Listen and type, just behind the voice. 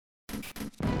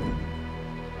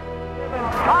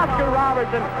Oscar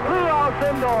Robertson, Leo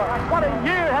Sindor. What a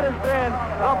year it has been.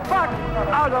 The Bucks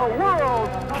are the world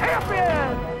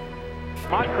champions.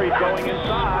 Moncrief going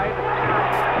inside.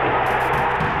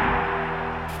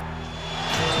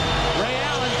 Ray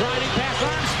Allen driving past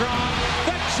Armstrong.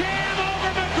 The jam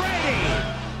over McGrady.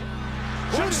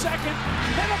 2 seconds.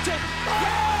 Middleton.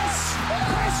 Yes!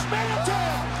 Chris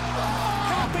Middleton!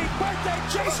 Happy birthday,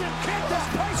 Jason Kidd. This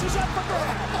place is up for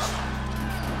grabs.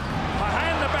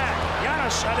 Behind the back.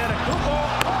 Giannis Antetokounmpo.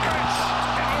 Catch.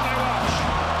 And on they watch.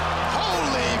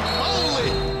 Holy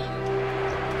moly!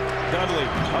 Dudley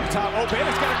up top, open.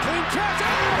 It's got a clean catch.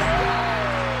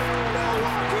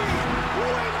 Milwaukee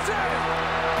wins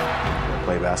it.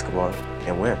 Play basketball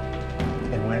and win.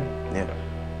 And win? Yeah.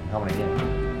 How many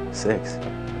games? 6.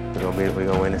 We're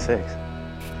gonna win in 6.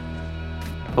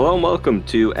 Hello and welcome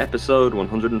to episode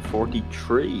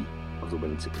 143 of the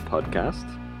Win 6 podcast.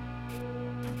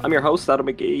 I'm your host, Adam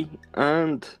McGee,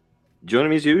 and joining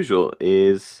me as usual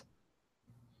is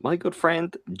my good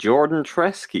friend, Jordan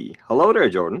Treske. Hello there,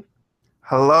 Jordan.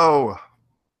 Hello.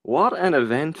 What an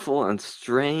eventful and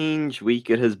strange week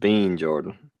it has been,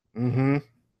 Jordan. Mm-hmm. And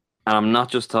I'm not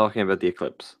just talking about the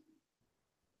eclipse.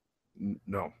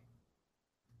 No.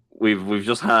 We've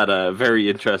just had a very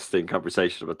interesting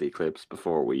conversation about the eclipse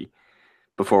before we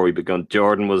begun.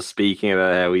 Jordan was speaking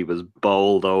about how he was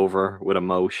bowled over with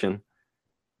emotion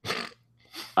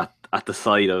at the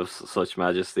sight of such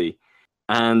majesty.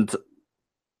 And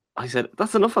I said,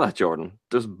 that's enough of that, Jordan.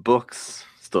 There's books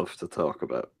stuff to talk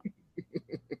about.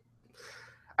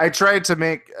 I tried to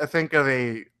think of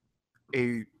a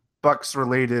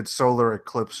Bucks-related solar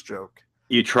eclipse joke.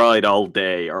 You tried all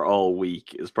day or all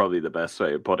week is probably the best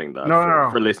way of putting that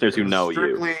for listeners who know you.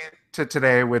 Strictly to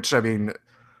today, which, I mean,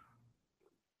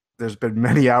 there's been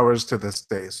many hours to this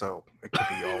day, so it could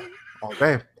be all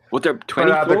day. Was there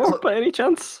 24 by any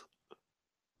chance?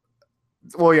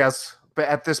 Well, yes, but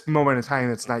at this moment in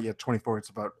time, it's not yet 24. It's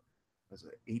about,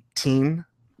 18?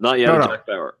 Not yet, Jack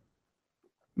Bauer.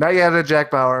 Not yet a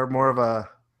Jack Bauer, more of a...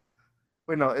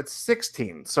 Wait, no, it's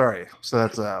 16. Sorry. So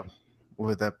that's, what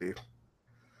would that be?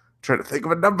 Trying to think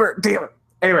of a number. Damn it.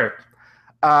 Anyway,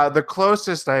 the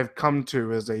closest I've come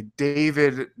to is a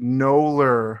David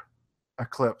Noller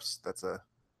eclipse. That's a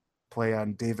play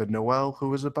on David Noel, who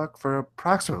was a Buck for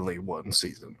approximately one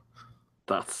season.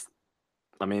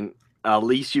 At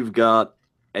least you've got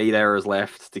 8 hours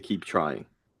left to keep trying.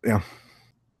 Yeah.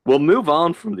 We'll move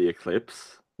on from the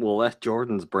eclipse. We'll let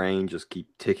Jordan's brain just keep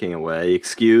ticking away.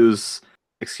 Excuse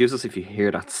us if you hear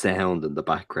that sound in the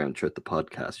background throughout the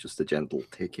podcast, just a gentle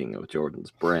ticking of Jordan's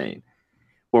brain.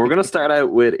 What we're going to start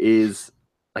out with is,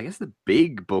 I guess, the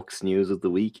big Bucks news of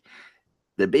the week.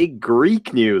 The big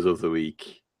Greek news of the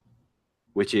week,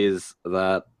 which is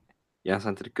that Giannis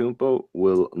Antetokounmpo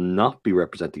will not be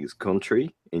representing his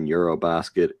country in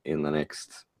EuroBasket in the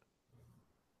next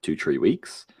 2-3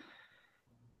 weeks.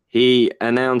 He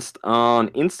announced on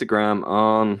Instagram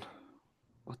on,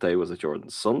 what day was it, Jordan?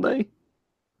 Sunday?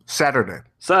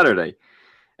 Saturday.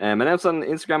 Announced on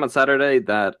Instagram on Saturday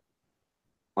that,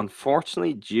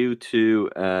 unfortunately, due to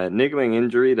a niggling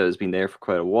injury that has been there for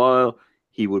quite a while,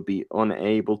 he would be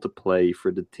unable to play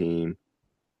for the team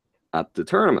at the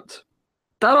tournament.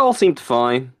 That all seemed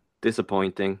fine,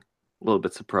 disappointing, a little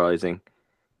bit surprising.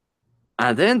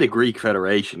 And then the Greek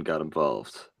Federation got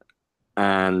involved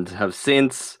and have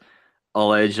since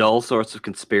alleged all sorts of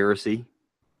conspiracy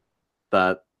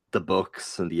that the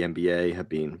Bucks and the NBA have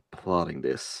been plotting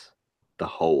this the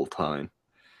whole time.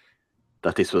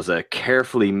 That this was a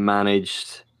carefully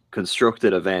managed,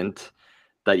 constructed event,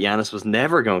 that Giannis was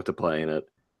never going to play in it.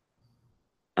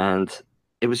 And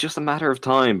it was just a matter of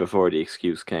time before the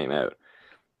excuse came out.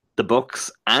 The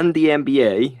Bucks and the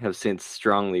NBA have since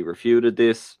strongly refuted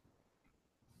this.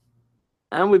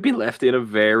 And we've been left in a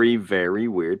very, very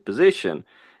weird position.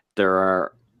 There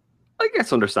are, I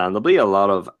guess understandably, a lot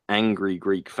of angry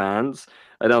Greek fans.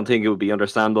 I don't think it would be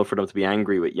understandable for them to be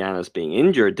angry with Giannis being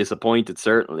injured, disappointed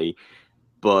certainly.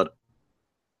 But,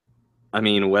 I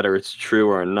mean, whether it's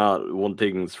true or not, one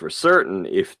thing's for certain,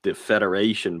 if the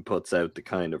Federation puts out the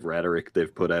kind of rhetoric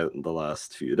they've put out in the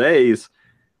last few days,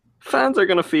 fans are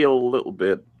going to feel a little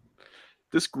bit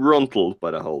disgruntled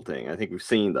by the whole thing. I think we've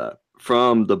seen that.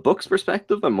 From the Bucks'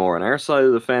 perspective and more on our side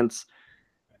of the fence,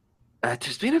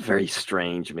 there's been a very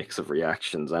strange mix of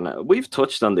reactions, and we've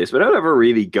touched on this without ever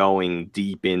really going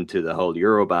deep into the whole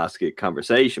EuroBasket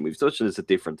conversation. We've touched on this at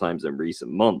different times in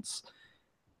recent months.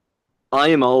 I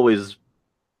am always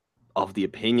of the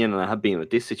opinion, and I have been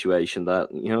with this situation, that,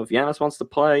 if Giannis wants to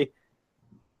play,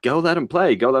 go let him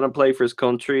play. Go let him play for his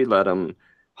country. Let him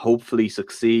hopefully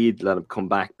succeed, let him come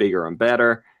back bigger and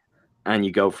better, and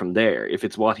you go from there. If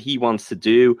it's what he wants to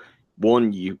do,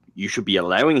 one, you should be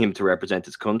allowing him to represent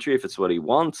his country if it's what he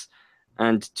wants.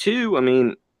 And two, I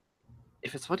mean,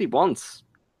 if it's what he wants,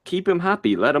 keep him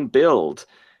happy, let him build.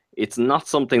 It's not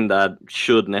something that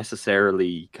should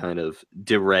necessarily kind of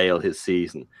derail his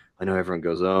season. I know everyone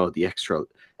goes, oh, the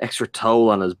extra toll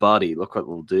on his body, look what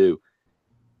it'll do.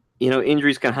 You know,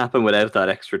 injuries can happen without that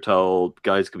extra toll.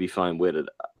 Guys could be fine with it.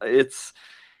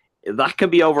 That can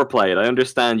be overplayed. I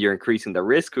understand you're increasing the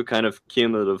risk with kind of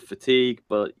cumulative fatigue,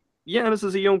 but Giannis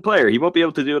is a young player. He won't be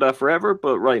able to do that forever,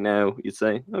 but right now you'd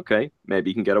say, okay, maybe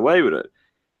he can get away with it.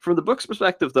 From the Bucks'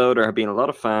 perspective, though, there have been a lot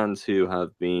of fans who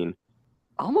have been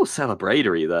almost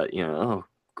celebratory that, you know, oh,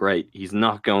 great, he's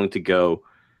not going to go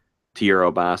to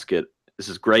EuroBasket. This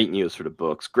is great news for the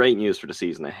Bucks, great news for the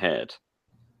season ahead.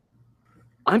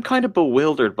 I'm kind of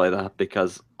bewildered by that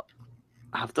because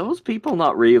have those people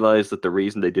not realized that the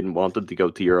reason they didn't want him to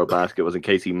go to EuroBasket was in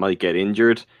case he might get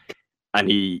injured, and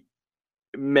he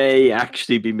may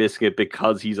actually be missing it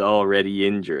because he's already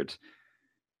injured?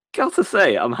 Got to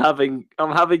say, I'm having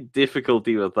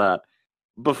difficulty with that.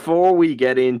 Before we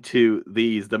get into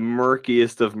the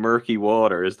murkiest of murky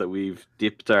waters that we've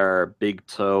dipped our big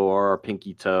toe or our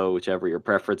pinky toe, whichever your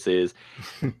preference is,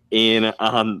 in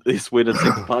on this Win and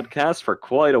Six podcast for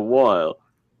quite a while,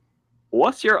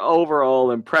 what's your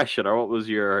overall impression, or what was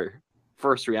your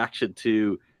first reaction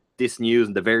to this news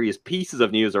and the various pieces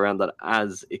of news around that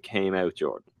as it came out,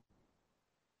 Jordan?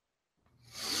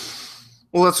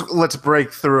 Well, let's break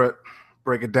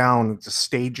it down into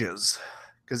stages,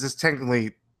 because this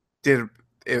technically there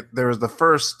was the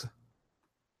first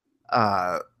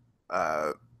I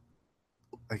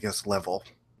guess level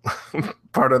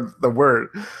part of the word,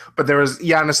 but there was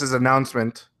Giannis's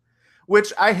announcement,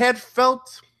 which I had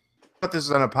felt, but this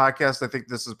is on a podcast. I think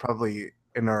this is probably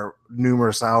in our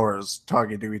numerous hours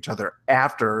talking to each other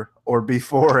after or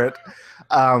before it.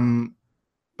 But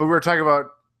we were talking about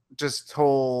just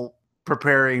whole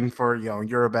preparing for, you know,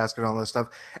 EuroBasket and all this stuff.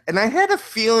 And I had a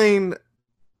feeling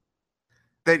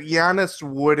that Giannis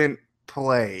wouldn't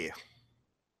play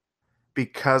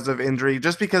because of injury,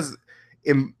 just because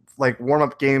in like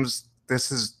warm-up games,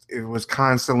 it was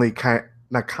constantly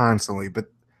not constantly, but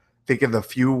think of the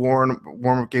few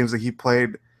warm-up games that he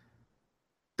played,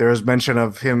 there was mention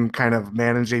of him kind of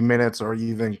managing minutes or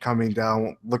even coming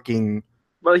down looking.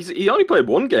 Well, he only played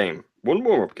one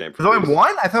warm-up game. Was only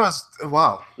one? I thought it was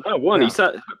wow. No, one. Yeah. He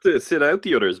had to sit out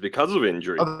the others because of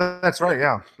injury. Oh, that's right.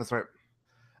 Yeah, that's right.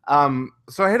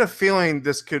 So I had a feeling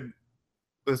this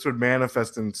would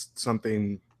manifest in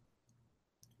something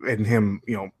in him,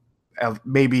 you know,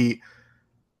 maybe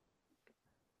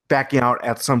backing out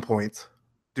at some point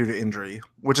due to injury,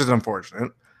 which is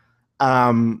unfortunate.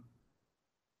 And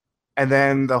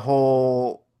then the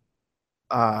whole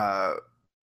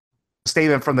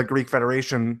statement from the Greek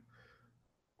Federation,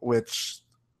 which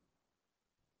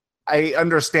I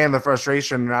understand the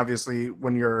frustration. And obviously,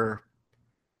 when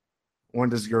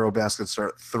does EuroBasket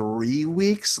start? 3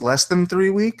 weeks? Less than 3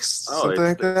 weeks? Something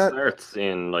like that? It starts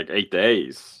in like 8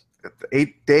 days.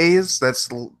 8 days?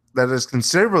 That is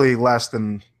considerably less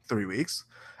than 3 weeks.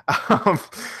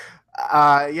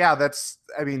 Yeah, that's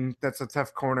a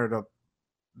tough corner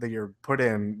that you're put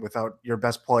in without your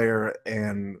best player.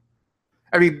 And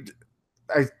I mean,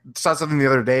 I saw something the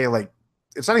other day, like,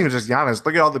 it's not even just Giannis.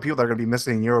 Look at all the people that are going to be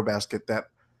missing EuroBasket that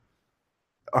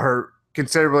are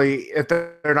considerably, if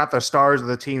they're not the stars of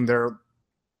the team, they're,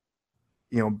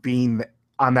 you know, being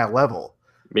on that level.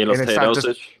 Milos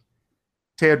Teodosic.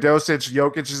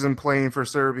 Jokic isn't playing for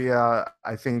Serbia.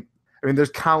 I mean,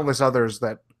 there's countless others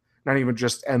that, not even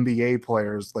just NBA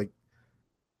players, like,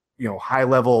 you know,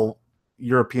 high-level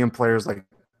European players like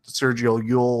Sergio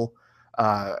Llull.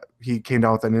 He came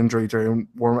down with an injury during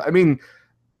warm. I mean,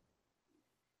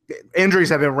 injuries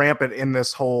have been rampant in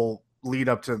this whole lead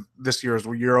up to this year's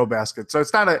EuroBasket. So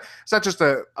it's not just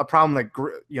a problem that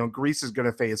Greece is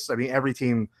going to face. I mean, every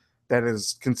team that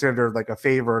is considered like a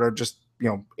favorite or just, you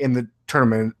know, in the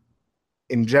tournament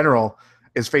in general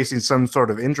is facing some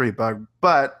sort of injury bug.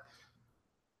 But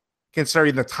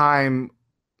considering the time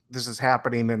this is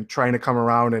happening and trying to come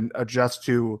around and adjust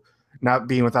to not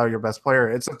being without your best player,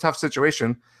 it's a tough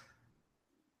situation.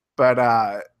 But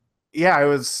yeah, it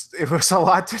was a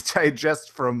lot to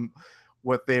digest from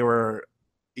what they were,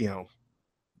 you know,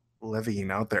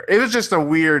 levying out there. It was just a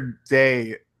weird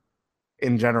day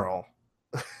in general,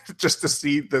 just to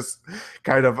see this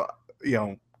kind of, you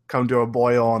know, come to a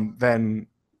boil, and then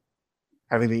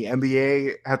having the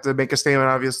NBA have to make a statement,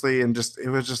 obviously, and it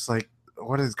was just like,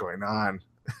 what is going on?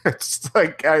 It's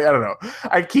like I don't know.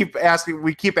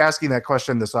 We keep asking that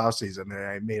question this offseason, and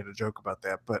I made a joke about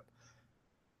that, but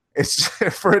it's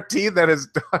for a team that has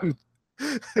done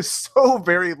so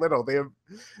very little.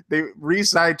 They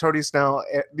re-signed Tony Snell.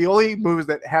 The only moves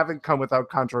that haven't come without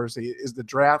controversy is the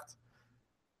draft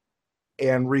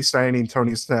and re-signing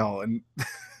Tony Snell, and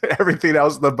everything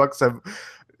else the Bucks have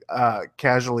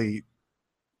casually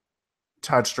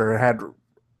touched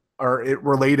or it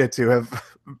related to have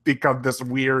become this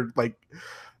weird, like,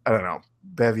 I don't know,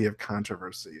 bevy of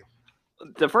controversy.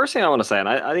 The first thing I want to say, and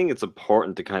I think it's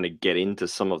important to kind of get into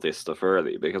some of this stuff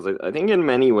early, because I think in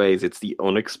many ways it's the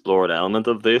unexplored element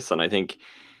of this. And I think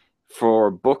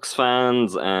for Bucks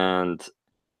fans and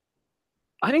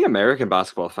I think American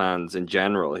basketball fans in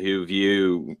general who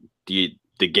view the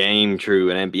game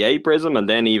through an NBA prism and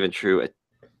then even through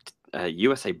a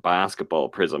USA basketball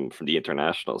prism from the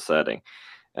international setting,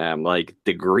 like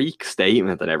the Greek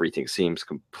statement that everything seems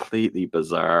completely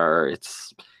bizarre.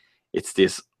 It's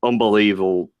this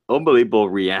unbelievable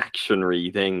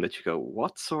reactionary thing that you go,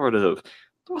 what sort of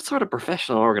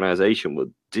professional organization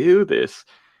would do this?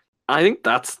 I think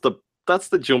that's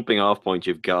the jumping off point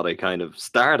you've got to kind of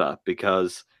start at,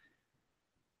 because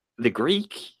the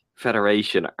Greek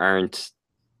Federation aren't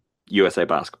USA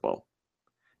basketball.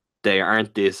 They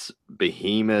aren't this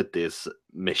behemoth, this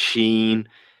machine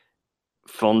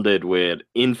funded with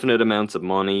infinite amounts of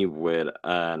money, with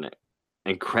an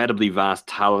incredibly vast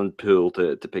talent pool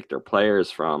to pick their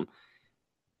players from.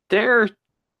 They're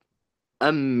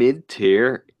a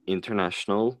mid-tier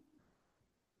international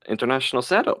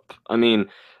setup. I mean,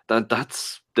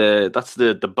 that's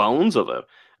the bones of it.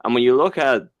 And when you look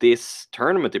at this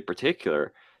tournament in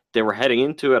particular, they were heading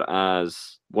into it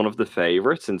as one of the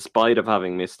favorites, in spite of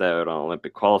having missed out on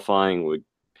Olympic qualifying,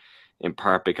 in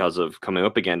part because of coming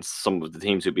up against some of the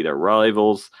teams who'd be their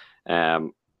rivals.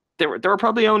 There were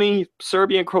probably only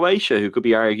Serbia and Croatia who could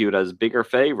be argued as bigger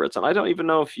favorites, and I don't even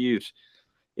know if you'd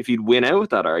win out with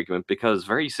that argument, because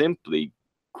very simply,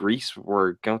 Greece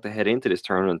were going to head into this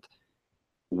tournament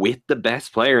with the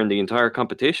best player in the entire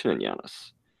competition in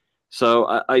Giannis.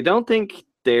 So I don't think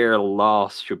their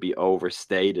loss should be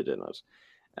overstated in it.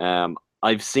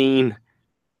 I've seen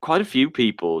quite a few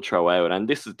people throw out, and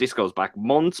this goes back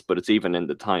months, but it's even in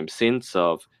the time since,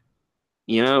 of,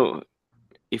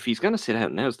 if he's going to sit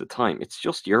out, now's the time. It's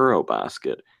just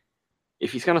EuroBasket.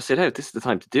 If he's going to sit out, this is the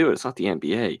time to do it. It's not the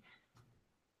NBA.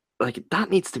 Like, that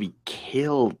needs to be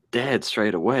killed dead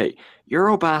straight away.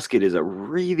 EuroBasket is a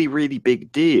really, really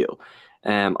big deal.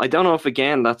 I don't know if,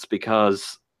 again, that's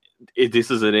because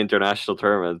this is an international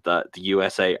tournament that the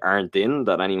USA aren't in,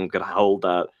 that anyone could hold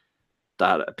that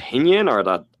opinion or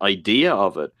that idea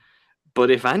of it. But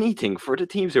if anything, for the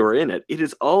teams who are in it, it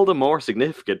is all the more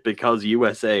significant because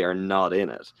USA are not in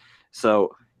it.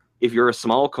 So if you're a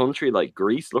small country like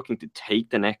Greece looking to take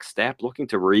the next step, looking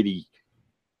to really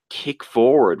kick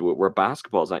forward where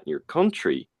basketball's at in your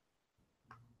country,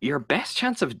 your best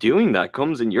chance of doing that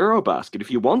comes in EuroBasket.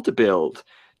 If you want to build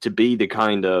to be the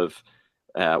kind of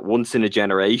once in a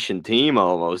generation team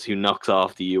almost who knocks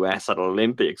off the US at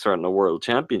Olympics or in a world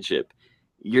championship,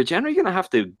 you're generally going to have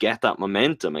to get that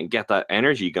momentum and get that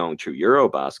energy going through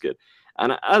EuroBasket.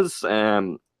 And as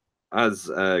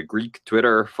a Greek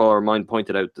Twitter follower of mine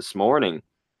pointed out this morning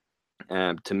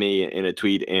to me in a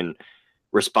tweet in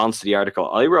response to the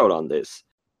article I wrote on this,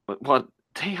 what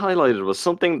they highlighted was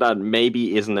something that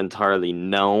maybe isn't entirely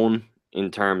known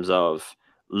in terms of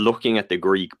looking at the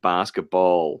Greek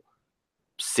basketball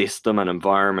system and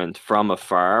environment from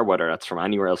afar, whether that's from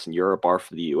anywhere else in Europe or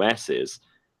from the US, is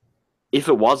if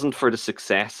it wasn't for the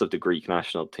success of the Greek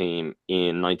national team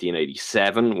in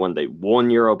 1987 when they won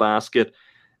EuroBasket,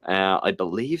 I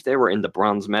believe they were in the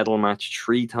bronze medal match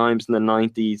 3 times in the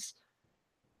 90s.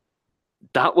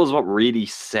 That was what really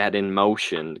set in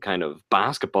motion kind of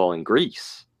basketball in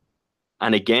Greece.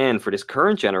 And again, for this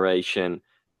current generation,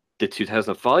 the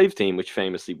 2005 team, which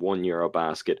famously won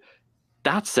EuroBasket,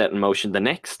 that set in motion the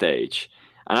next stage.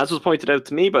 And as was pointed out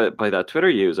to me by that Twitter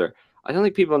user, I don't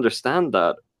think people understand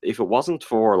that if it wasn't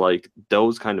for like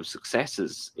those kind of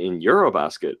successes in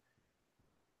EuroBasket,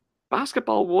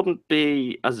 basketball wouldn't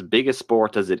be as big a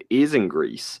sport as it is in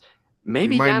Greece.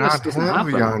 Maybe Giannis doesn't have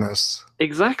Giannis.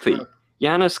 Exactly.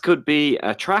 Giannis could be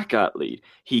a track athlete.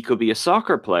 He could be a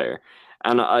soccer player.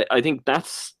 And I think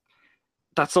that's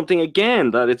something, again,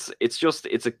 that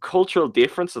it's a cultural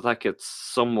difference that gets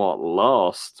somewhat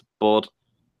lost, but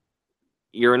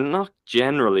you're not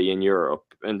generally in Europe,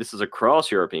 and this is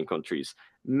across European countries.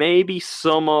 Maybe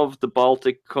some of the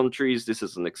Baltic countries, this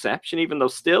is an exception, even though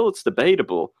still it's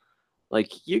debatable.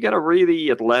 Like, you get a really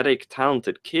athletic,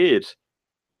 talented kid,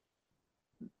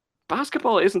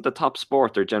 basketball isn't the top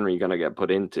sport they're generally going to get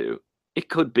put into. It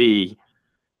could be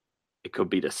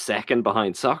the second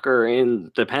behind soccer,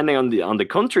 in depending on the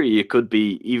country. It could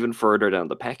be even further down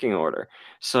the pecking order.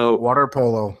 So Water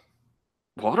polo,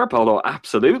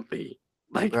 absolutely.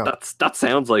 Like yeah. that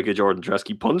sounds like a Jordan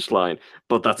Treske punchline,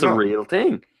 but that's a real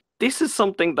thing. This is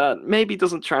something that maybe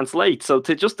doesn't translate. So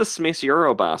to just dismiss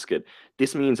EuroBasket,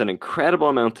 this means an incredible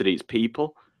amount to these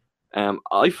people.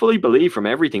 I fully believe from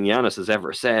everything Giannis has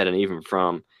ever said, and even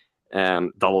from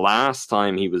the last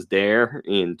time he was there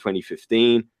in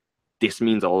 2015, this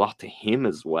means a lot to him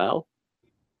as well.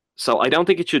 So I don't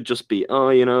think it should just be,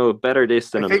 better this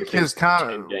than I think his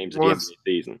 10 games at the end of the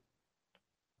season.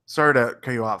 Sorry to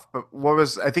cut you off, but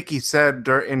I think he said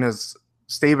in his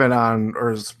statement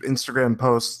or his Instagram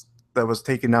post that was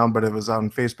taken down, but it was on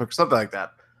Facebook, something like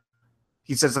that.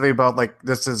 He said something about like,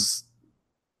 this is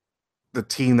the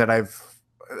team that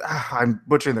I'm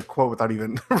butchering the quote without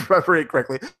even remembering it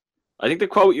correctly. I think the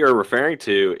quote you're referring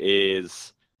to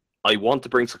is, I want to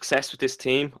bring success with this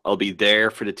team. I'll be there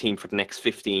for the team for the next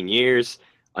 15 years.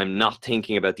 I'm not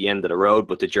thinking about the end of the road,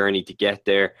 but the journey to get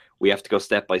there. We have to go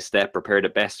step by step, prepare the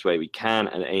best way we can,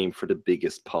 and aim for the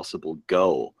biggest possible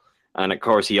goal. And of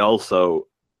course, he also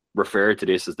referred to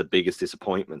this as the biggest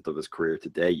disappointment of his career to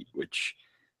date, which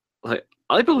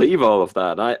I believe all of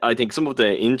that. I think some of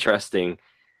the interesting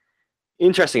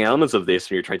elements of this,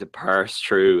 when you're trying to parse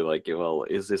through, like, well,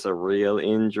 is this a real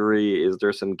injury? Is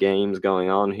there some games going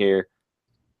on here?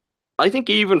 I think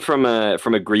even from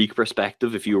a Greek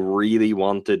perspective, if you really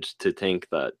wanted to think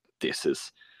that this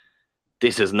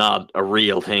is not a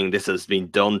real thing, this has been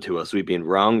done to us, we've been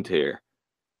wronged here.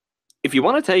 If you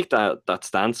want to take that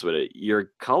stance with it,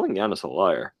 you're calling Giannis a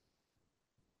liar.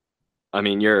 I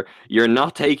mean, you're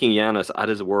not taking Giannis at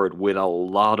his word with a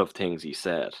lot of things he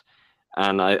said.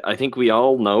 And I think we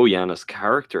all know Giannis'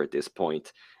 character at this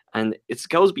point. And it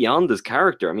goes beyond his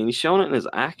character. I mean, he's shown it in his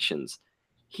actions.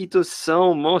 He does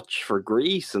so much for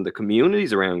Greece and the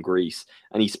communities around Greece.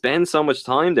 And he spends so much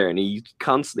time there. And he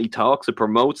constantly talks and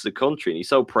promotes the country. And he's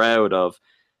so proud of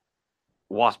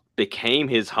what became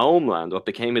his homeland, what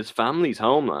became his family's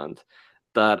homeland,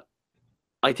 that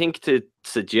I think to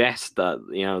suggest that,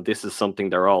 this is something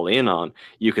they're all in on,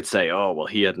 you could say, oh, well,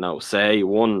 he had no say.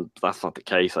 One, that's not the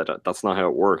case. That's not how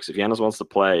it works. If Giannis wants to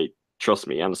play, trust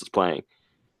me, Giannis is playing.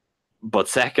 But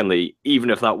secondly, even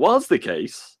if that was the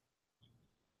case,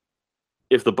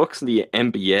 if the Bucks and the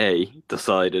NBA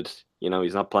decided,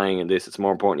 he's not playing in this, it's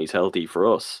more important he's healthy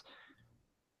for us,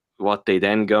 what, they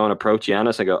then go and approach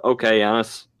Giannis and go, okay,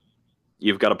 Giannis,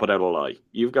 you've got to put out a lie.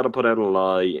 You've got to put out a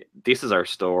lie. This is our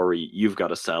story. You've got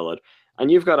to sell it. And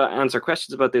you've got to answer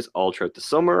questions about this all throughout the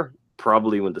summer,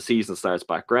 probably when the season starts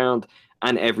back around,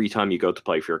 and every time you go to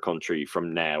play for your country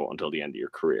from now until the end of your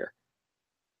career.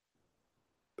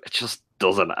 It just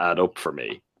doesn't add up for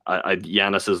me.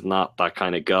 Giannis is not that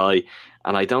kind of guy,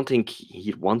 and I don't think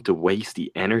he'd want to waste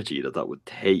the energy that would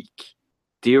take.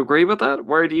 Do you agree with that?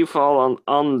 Where do you fall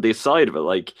on this side of it?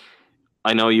 Like,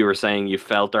 I know you were saying you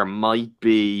felt there might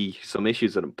be some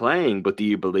issues with him playing, but do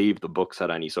you believe the Bucks had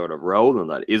any sort of role in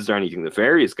that? Is there anything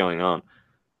nefarious going on,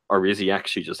 or is he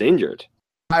actually just injured?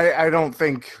 I don't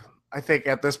think. I think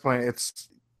at this point, it's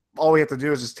all we have to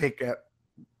do is just take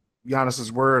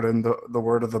Giannis's word and the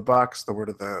word of the Bucks, the word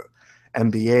of the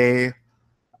NBA.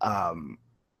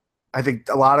 I think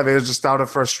a lot of it is just out of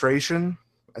frustration.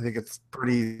 I think it's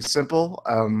pretty simple.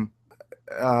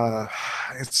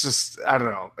 It's just, I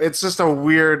don't know. It's just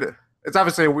it's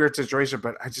obviously a weird situation,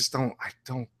 but I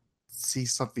don't see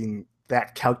something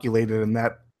that calculated and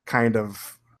that kind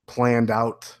of planned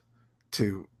out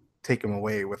to take him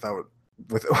away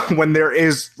when there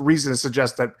is reason to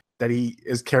suggest that he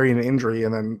is carrying an injury,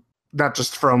 and then not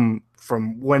just from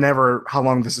how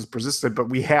long this has persisted, but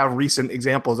we have recent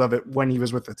examples of it when he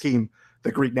was with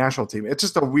the Greek national team. It's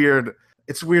just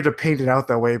it's weird to paint it out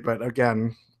that way, but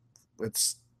again,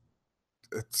 it's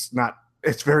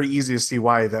very easy to see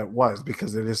why that was,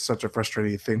 because it is such a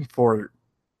frustrating thing for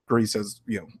Greece, as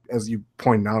you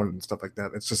pointed out and stuff like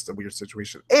that. It's just a weird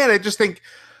situation. And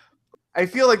I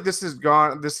feel like this didn't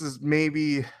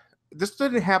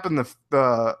happen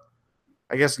I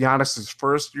guess Giannis's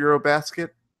first EuroBasket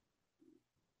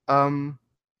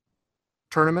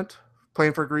tournament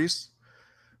playing for Greece.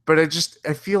 But I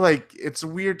feel like it's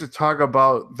weird to talk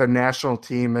about the national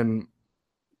team and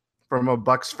from a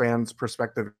Bucks fan's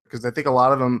perspective, because I think a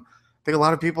lot of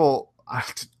people,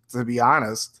 to be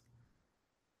honest,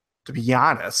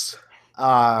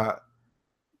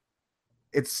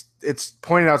 it's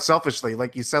pointed out selfishly,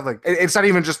 like you said. Like it's not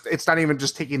even just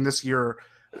taking this year,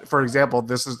 for example.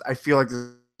 I feel like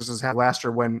this has happened last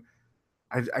year when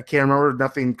I can't remember.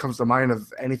 Nothing comes to mind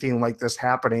of anything like this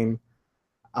happening.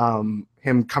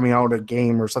 Him coming out of a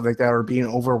game or something like that, or being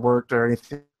overworked or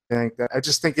anything like that. I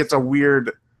just think it's a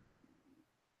weird.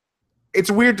 It's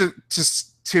weird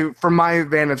to from my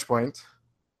vantage point,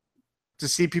 to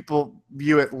see people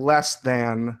view it less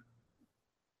than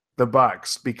the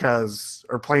Bucks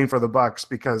or playing for the Bucks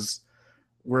because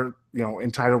we're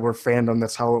entitled, we're fandom,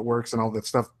 that's how it works and all that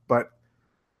stuff. But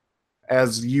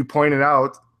as you pointed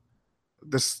out,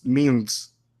 this means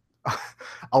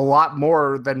a lot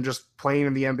more than just playing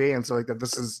in the NBA and stuff like that.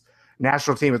 This is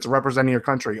national team. It's representing your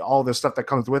country, all this stuff that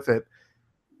comes with it.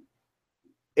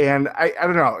 And I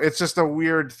don't know. It's just a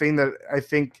weird thing that I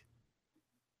think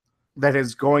that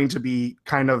is going to be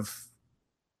kind of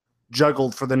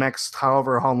juggled for the next how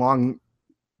long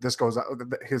this goes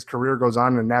on, his career goes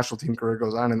on and national team career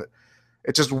goes on. And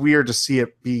it's just weird to see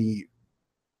it be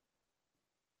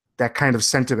that kind of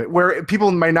sentiment where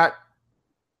people might not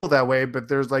feel that way, but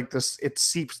there's like this, it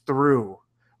seeps through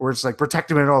where it's like protect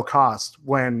him at all costs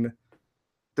when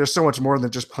there's so much more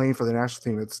than just playing for the national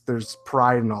team. There's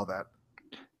pride and all that.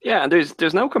 Yeah, and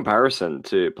there's no comparison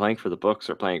to playing for the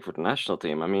Bucks or playing for the national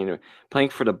team. I mean, playing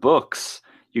for the Bucks,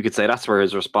 you could say that's where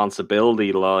his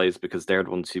responsibility lies because they're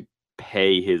the ones who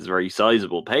pay his very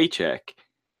sizable paycheck.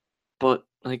 But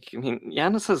like, I mean,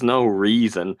 Giannis has no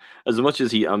reason, as much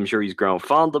as I'm sure he's grown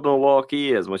fond of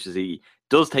Milwaukee, as much as he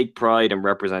does take pride in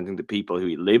representing the people who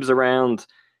he lives around.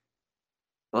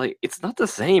 Like, it's not the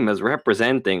same as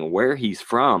representing where he's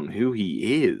from, who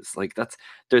he is. Like,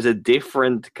 there's a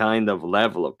different kind of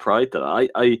level of pride that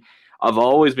I've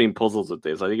always been puzzled with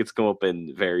this. I think it's come up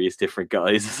in various different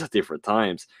guises at different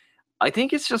times. I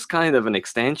think it's just kind of an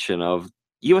extension of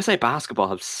USA Basketball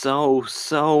have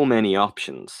so many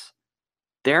options.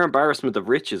 Their embarrassment of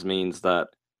riches means that,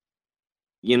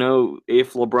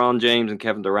 if LeBron James and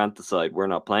Kevin Durant decide we're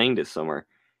not playing this summer,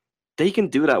 they can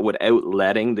do that without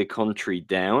letting the country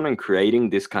down and creating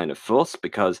this kind of fuss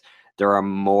because there are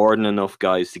more than enough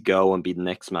guys to go and be the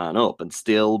next man up and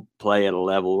still play at a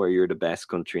level where you're the best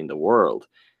country in the world.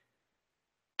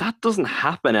 That doesn't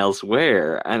happen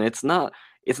elsewhere, and it's not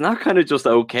kind of just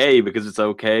okay because it's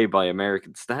okay by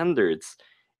American standards.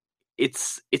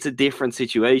 It's a different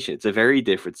situation. It's a very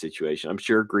different situation. I'm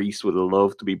sure Greece would have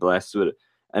loved to be blessed with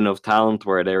enough talent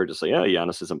where they were just like,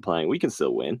 Giannis isn't playing, we can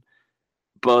still win.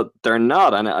 But they're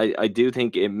not, and I do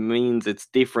think it means it's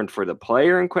different for the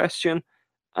player in question,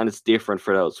 and it's different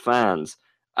for those fans.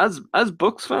 As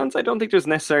Bucks fans, I don't think there's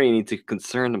necessarily need to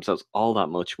concern themselves all that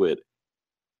much with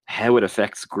how it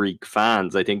affects Greek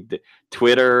fans. I think the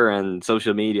Twitter and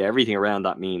social media, everything around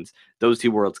that means those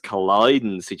two worlds collide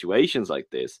in situations like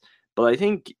this. But I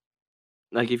think,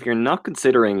 like, if you're not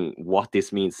considering what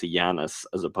this means to Giannis,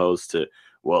 as opposed to,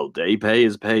 well, they pay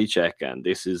his paycheck and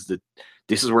this is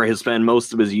where he'll spend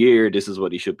most of his year, this is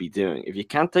what he should be doing. If you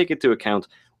can't take into account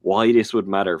why this would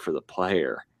matter for the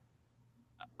player,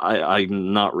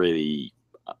 I'm not really,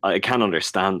 I can't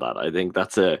understand that. I think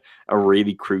that's a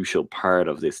really crucial part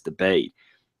of this debate.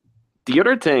 The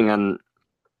other thing, and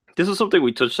this is something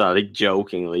we touched on, I think,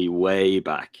 jokingly way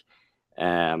back,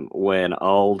 when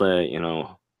all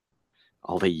the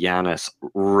Giannis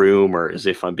rumors,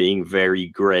 if I'm being very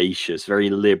gracious,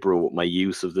 very liberal with my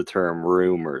use of the term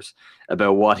rumors,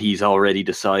 about what he's already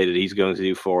decided he's going to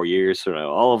do 4 years from now,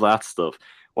 all of that stuff,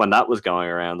 when that was going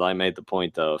around, I made the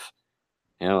point of,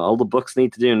 all the Bucks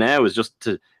need to do now is just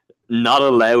to not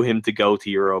allow him to go to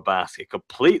EuroBasket,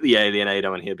 completely alienate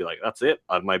him, and he'll be like, that's it,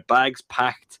 I have my bags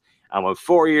packed, and when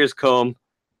 4 years come,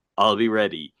 I'll be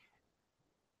ready.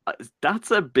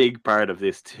 That's a big part of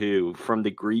this too, from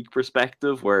the Greek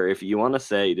perspective, where if you want to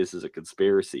say this is a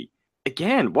conspiracy,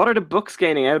 again, what are the Bucks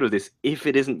gaining out of this if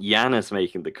it isn't Giannis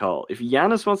making the call? If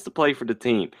Giannis wants to play for the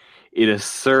team, it is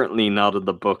certainly not in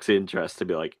the Bucks' interest to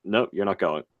be like, no, you're not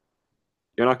going.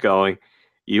 You're not going.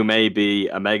 You may be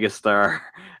a megastar,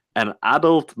 an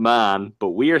adult man, but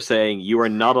we are saying you are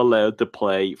not allowed to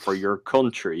play for your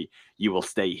country. You will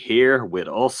stay here with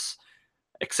us,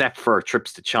 except for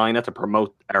trips to China to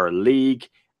promote our league,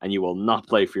 and you will not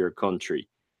play for your country.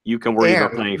 You can worry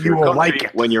about playing for your country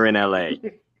when you're in LA.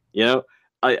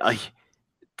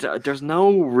 There's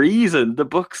no reason the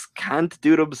Bucks can't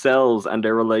do themselves and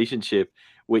their relationship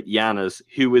with Giannis,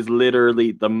 who is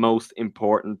literally the most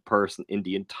important person in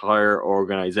the entire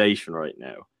organization right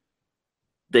now.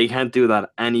 They can't do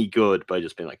that any good by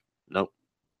just being like, nope,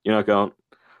 you're not going.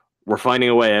 We're finding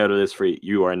a way out of this for you.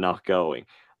 You are not going.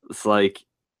 It's like,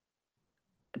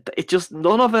 it just,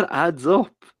 none of it adds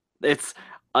up.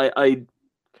 I'd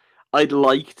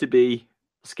like to be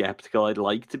skeptical. I'd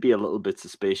like to be a little bit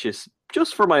suspicious,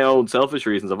 just for my own selfish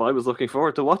reasons. If I was looking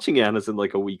forward to watching Giannis in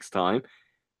like a week's time,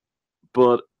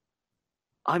 but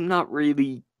I'm not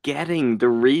really getting the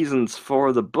reasons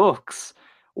for the Bucks.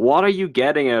 What are you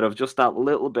getting out of just that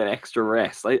little bit extra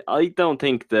rest? I don't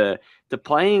think the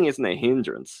playing isn't a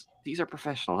hindrance. These are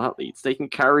professional athletes. They can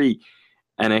carry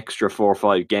an extra 4 or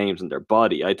 5 games in their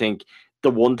body. I think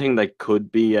the one thing that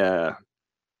could be a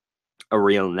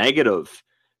real negative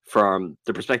from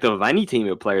the perspective of any team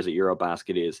of players at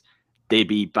EuroBasket is they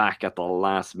be back at the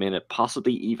last minute,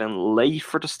 possibly even late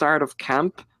for the start of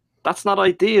camp. That's not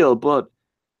ideal, but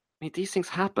I mean, these things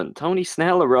happen. Tony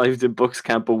Snell arrived in Bucks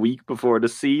camp a week before the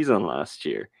season last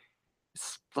year.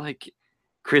 It's like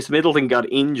Chris Middleton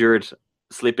got injured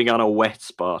slipping on a wet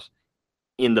spot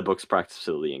in the Bucks practice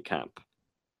facility in camp.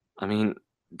 I mean,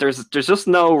 there's just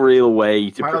no real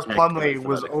way to Miles protect Plumlee guys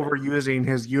was to that extent. overusing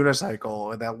his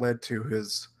unicycle, and that led to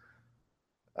his.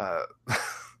 Never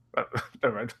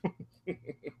mind.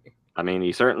 I mean,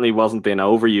 he certainly wasn't in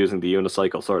overusing the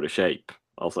unicycle sort of shape.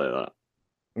 I'll say that.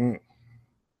 Mm.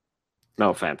 No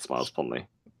offense, Miles Plumlee.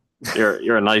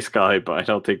 You're a nice guy, but I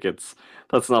don't think that's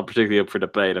not particularly up for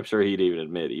debate. I'm sure he'd even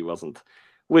admit he wasn't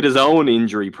with his own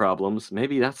injury problems.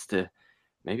 Maybe that's the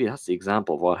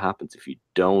example of what happens if you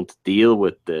don't deal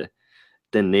with the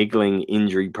niggling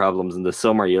injury problems in the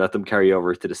summer. You let them carry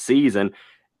over to the season.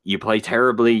 You play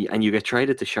terribly, and you get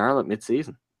traded to Charlotte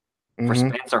mid-season for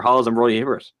Spencer Hawes and Roy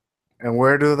Hibbert. And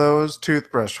where do those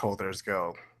toothbrush holders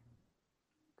go?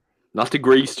 Not to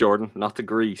Greece, Jordan. Not to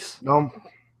Greece. No,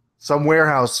 some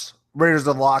warehouse. Raiders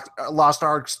of the Lost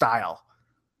Ark style.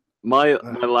 My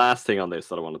last thing on this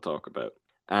that I want to talk about,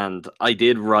 and I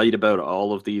did write about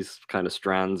all of these kind of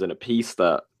strands in a piece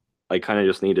that I kind of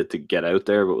just needed to get out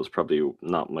there, but it was probably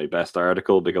not my best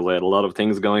article because I had a lot of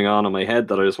things going on in my head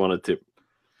that I just wanted to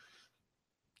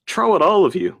throw at all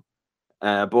of you.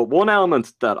 But one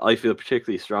element that I feel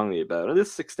particularly strongly about, and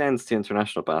this extends to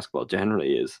international basketball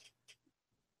generally, is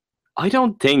I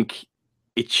don't think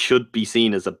it should be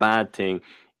seen as a bad thing,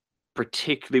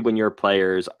 particularly when your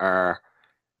players are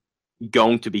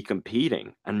going to be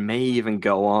competing and may even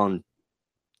go on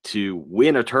to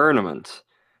win a tournament,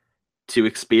 to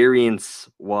experience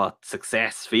what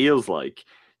success feels like,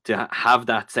 to have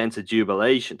that sense of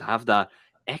jubilation, to have that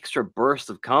extra burst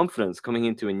of confidence coming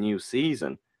into a new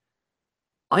season.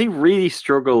 I really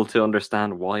struggle to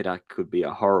understand why that could be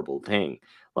a horrible thing.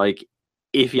 Like,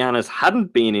 if Giannis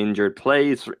hadn't been injured,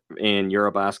 plays in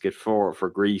EuroBasket for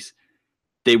Greece,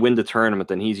 they win the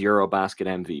tournament and he's EuroBasket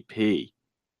MVP.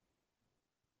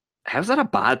 How's that a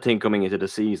bad thing coming into the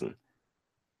season?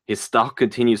 His stock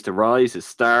continues to rise, his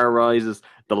star rises,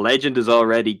 the legend is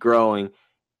already growing.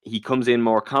 He comes in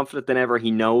more confident than ever.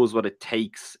 He knows what it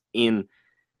takes in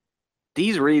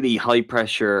these really high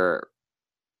pressure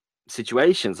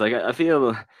situations. Like, I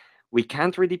feel we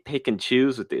can't really pick and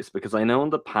choose with this, because I know in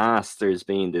the past there's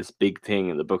been this big thing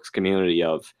in the Bucks community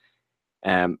of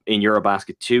in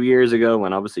EuroBasket 2 years ago,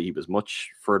 when obviously he was much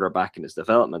further back in his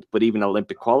development, but even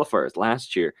Olympic qualifiers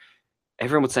last year,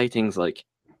 everyone would say things like,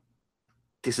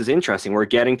 this is interesting. We're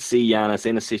getting to see Giannis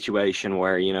in a situation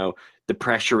where, you know, the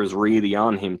pressure is really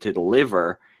on him to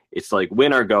deliver. It's like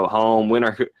win or go home,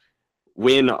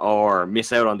 win or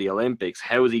miss out on the Olympics.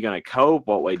 How is he going to cope?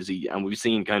 What way does he? And we've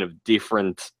seen kind of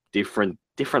different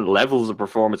levels of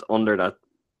performance under that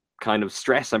kind of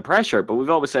stress and pressure. But we've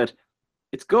always said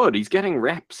it's good. He's getting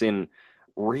reps in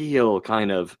real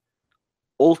kind of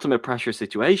ultimate pressure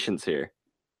situations here.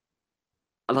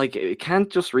 Like, it can't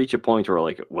just reach a point where,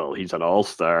 like, well, he's an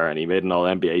all-star and he made an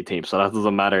all-NBA team, so that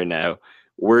doesn't matter now.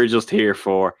 We're just here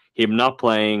for him not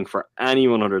playing for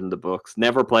anyone other than the Bucks,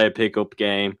 never play a pickup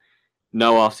game,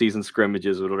 no off-season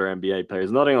scrimmages with other NBA players,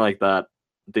 nothing like that.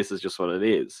 This is just what it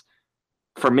is.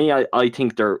 For me, I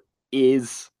think there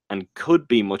is and could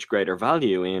be much greater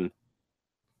value in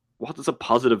what does a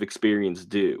positive experience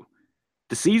do?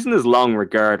 The season is long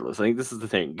regardless. I think this is the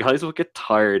thing. Guys will get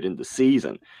tired in the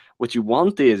season. What you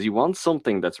want is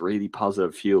something that's really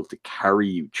positive fuel to carry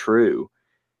you through.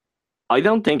 I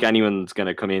don't think anyone's going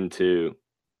to come into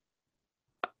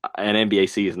an NBA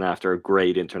season after a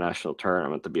great international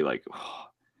tournament to be like, oh,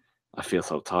 I feel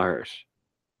so tired.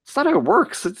 It's not how it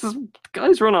works. It's just,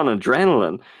 guys run on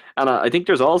adrenaline. And I think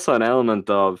there's also an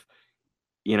element of,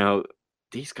 you know,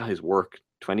 these guys work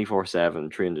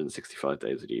 24/7, 365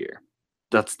 days of the year.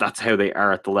 That's how they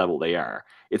are at the level they are.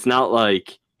 It's not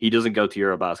like he doesn't go to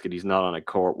EuroBasket. He's not on a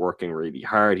court working really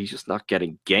hard. He's just not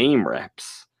getting game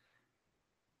reps.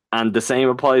 And the same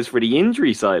applies for the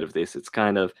injury side of this. It's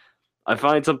kind of, I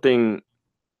find something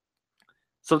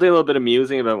a little bit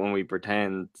amusing about when we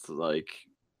pretend like,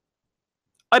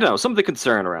 I don't know, some of the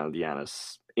concern around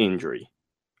Giannis' injury.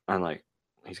 And like,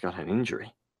 he's got an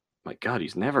injury. My God,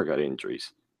 he's never got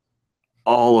injuries.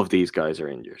 All of these guys are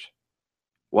injured.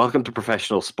 Welcome to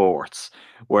professional sports,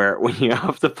 where when you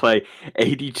have to play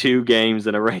 82 games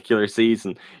in a regular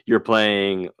season, you're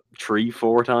playing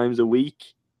 3-4 times a week.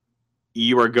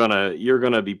 You're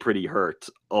gonna be pretty hurt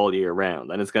all year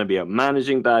round, and it's gonna be about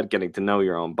managing that, getting to know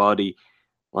your own body.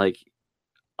 Like,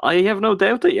 I have no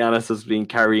doubt that Giannis has been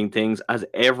carrying things, as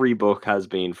every book has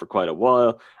been for quite a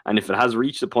while. And if it has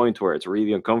reached a point where it's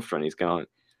really uncomfortable and he's going,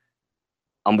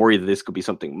 I'm worried that this could be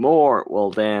something more,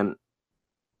 well, then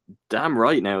damn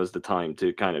right now is the time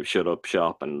to kind of shut up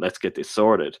shop and let's get this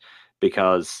sorted,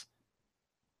 because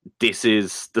this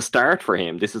is the start for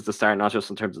him. This is the start, not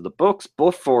just in terms of the books,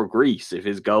 but for Greece. If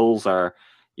his goals are,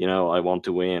 I want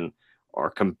to win or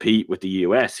compete with the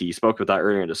US, he spoke about that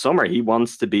earlier in the summer. He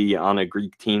wants to be on a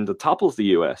Greek team that topples the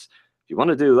US. If you want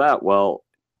to do that, well,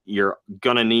 you're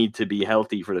going to need to be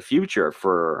healthy for the future,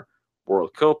 for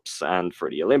World Cups and for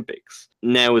the Olympics.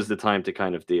 Now is the time to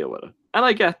kind of deal with it. And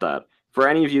I get that. For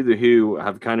any of you who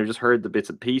have kind of just heard the bits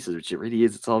and pieces, which it really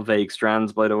is, it's all vague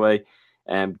strands, by the way,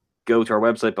 go to our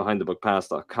website,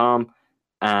 behindthebookpass.com,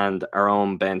 and our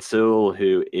own Ben Sewell,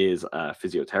 who is a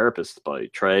physiotherapist by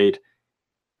trade,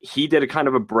 he did a kind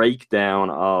of a breakdown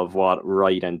of what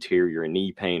right anterior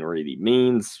knee pain really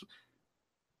means.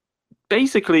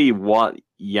 Basically, what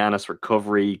Giannis'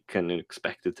 recovery can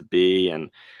expect it to be, and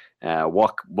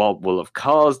what will have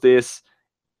caused this.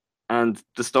 And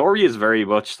the story is very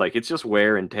much like, it's just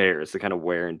wear and tear. It's the kind of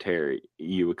wear and tear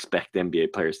you expect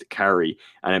NBA players to carry,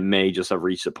 and it may just have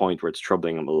reached a point where it's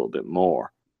troubling them a little bit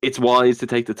more. It's wise to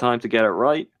take the time to get it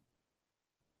right,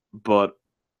 but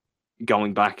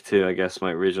going back to, I guess,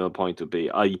 my original point would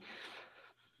be,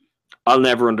 I'll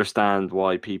never understand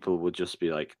why people would just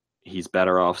be like, he's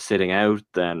better off sitting out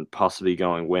than possibly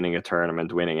winning a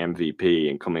tournament, winning MVP,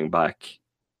 and coming back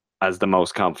as the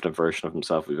most confident version of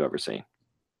himself we've ever seen.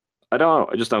 I don't know.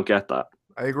 I just don't get that.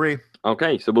 I agree.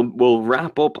 Okay, so we'll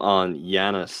wrap up on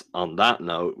Giannis on that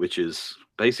note, which is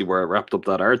basically where I wrapped up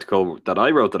that article that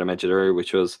I wrote that I mentioned earlier,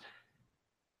 which was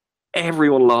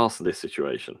everyone lost in this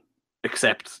situation,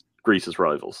 except Greece's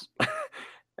rivals.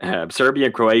 Serbia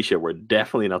and Croatia were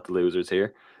definitely not the losers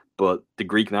here, but the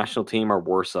Greek national team are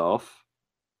worse off.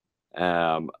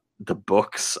 The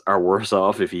Bucks are worse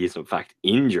off if he is in fact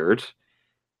injured.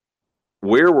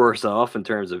 We're worse off in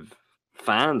terms of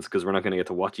fans, because we're not going to get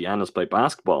to watch Giannis play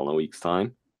basketball in a week's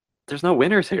time. There's no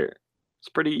winners here. It's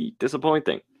pretty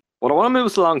disappointing. What I want to move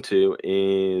us along to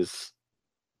is,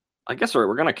 I guess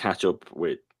we're going to catch up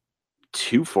with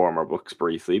two former Bucks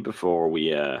briefly before we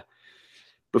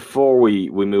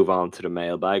move on to the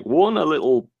mailbag. One a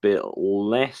little bit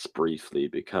less briefly,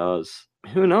 because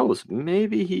who knows,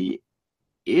 maybe he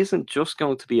isn't just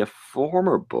going to be a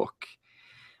former Buck.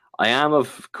 I am,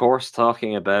 of course,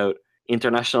 talking about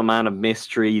international man of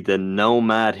mystery, the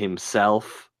nomad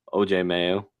himself, OJ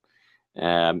Mayo,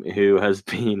 who has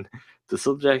been the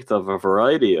subject of a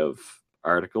variety of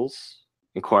articles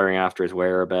inquiring after his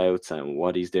whereabouts and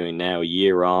what he's doing now, a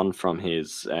year on from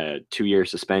his 2-year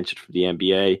suspension from the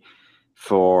NBA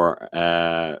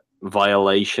for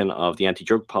violation of the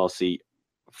anti-drug policy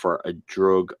for a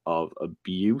drug of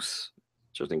abuse,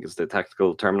 which I think is the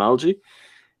technical terminology.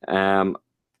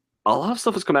 A lot of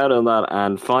stuff has come out on that,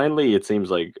 and finally it seems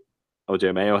like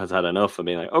OJ Mayo has had enough of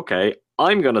being like, okay,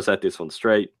 I'm going to set this one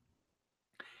straight.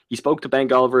 He spoke to Ben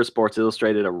Golliver, Sports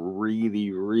Illustrated, a really,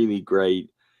 really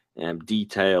great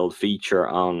detailed feature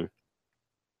on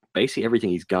basically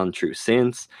everything he's gone through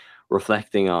since,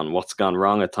 reflecting on what's gone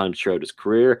wrong at times throughout his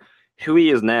career, who he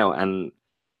is now, and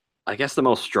I guess the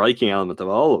most striking element of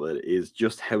all of it is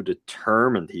just how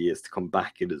determined he is to come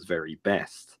back at his very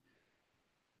best.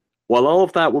 While all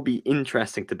of that will be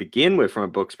interesting to begin with from a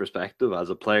Bucks perspective, as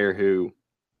a player who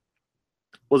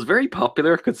was very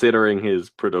popular considering his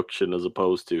production as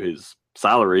opposed to his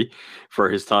salary for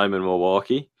his time in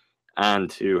Milwaukee,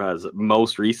 and who has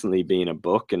most recently been a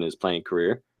Buck in his playing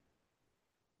career,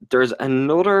 there's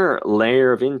another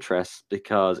layer of interest,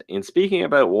 because in speaking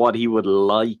about what he would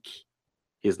like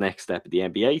his next step at the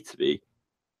NBA to be,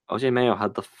 OJ Mayo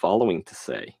had the following to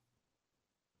say.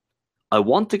 I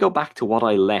want to go back to what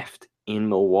I left in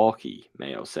Milwaukee,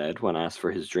 Mayo said when asked for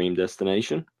his dream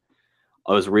destination.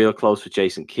 I was real close with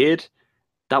Jason Kidd.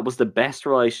 That was the best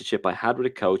relationship I had with a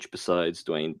coach besides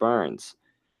Dwayne Barnes.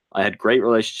 I had great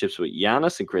relationships with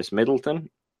Giannis and Chris Middleton.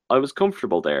 I was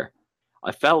comfortable there.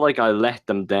 I felt like I let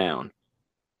them down.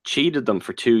 Cheated them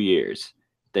for 2 years.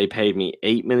 They paid me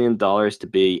 $8 million to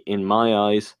be, in my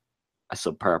eyes, a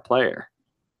subpar player.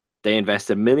 They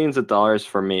invested millions of dollars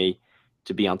for me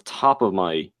to be on top of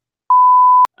my,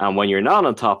 and when you're not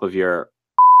on top of your,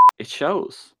 it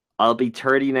shows. I'll be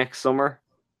 30 next summer.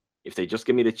 If they just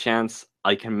give me the chance,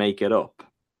 I can make it up.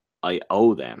 I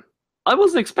owe them. I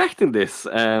wasn't expecting this.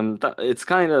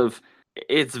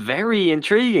 It's very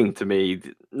intriguing to me.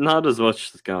 Not as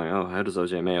much as going, oh, how does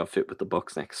OJ Mayo fit with the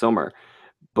Bucks next summer?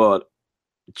 But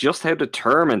just how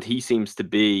determined he seems to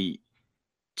be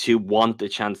to want the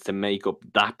chance to make up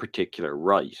that particular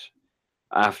right.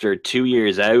 After 2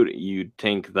 years out, you'd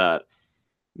think that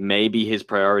maybe his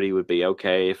priority would be,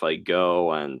 okay, if I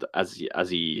go and as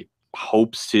he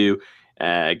hopes to,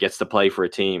 gets to play for a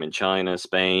team in China,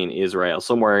 Spain, Israel,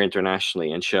 somewhere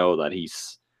internationally, and show that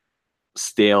he's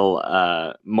still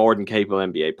a more than capable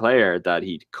NBA player, that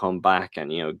he'd come back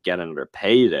and get another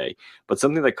payday. But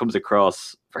something that comes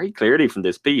across very clearly from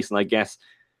this piece, and I guess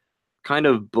kind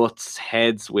of butts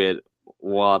heads with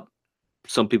what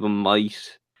some people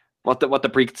might, what the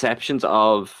preconceptions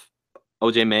of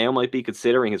OJ Mayo might be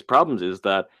considering his problems, is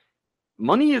that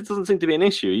money doesn't seem to be an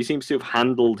issue. He seems to have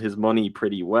handled his money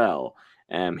pretty well.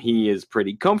 He is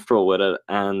pretty comfortable with it,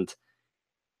 and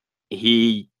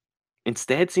he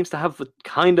instead seems to have a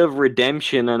kind of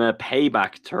redemption and a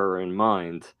payback tour in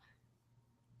mind.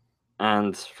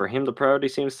 And for him, the priority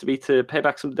seems to be to pay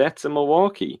back some debts in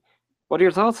Milwaukee. What are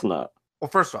your thoughts on that? Well,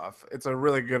 first off, it's a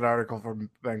really good article from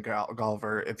Ben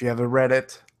Golliver. If you haven't read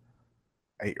it,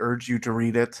 I urge you to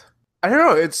read it. I don't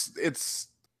know.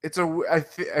 I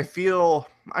feel,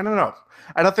 I don't know.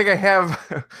 I don't think I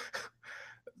have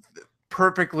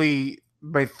perfectly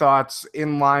my thoughts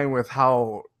in line with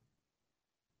how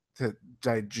to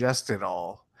digest it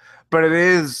all, but it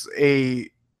is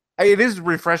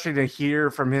refreshing to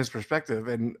hear from his perspective.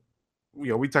 And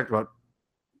we talked about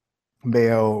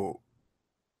Mayo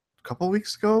a couple of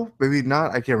weeks ago, maybe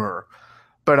not, I can't remember,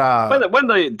 but when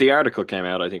the article came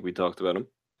out, I think we talked about him.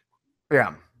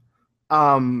 Yeah.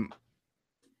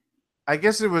 I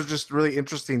guess it was just really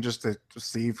interesting just to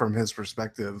see from his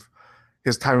perspective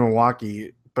his time in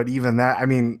Milwaukee. But even that, I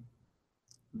mean,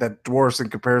 that dwarfs in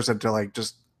comparison to like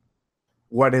just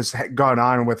what has gone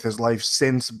on with his life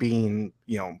since being,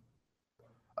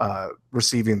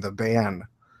 receiving the ban.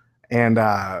 And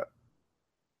I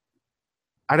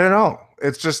don't know.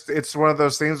 It's one of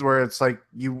those things where it's like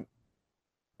you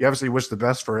obviously wish the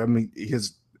best for him. He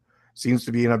seems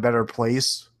to be in a better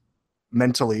place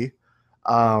mentally.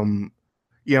 When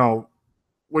you're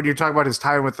talking about his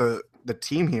time with the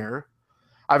team here,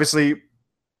 obviously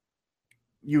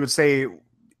you would say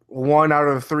 1 out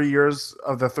of 3 years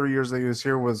of the 3 years that he was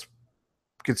here was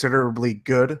considerably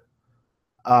good.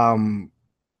 And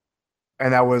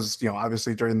that was,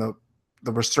 obviously during the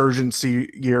resurgency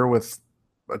year with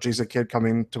Jason Kidd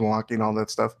coming to Milwaukee and all that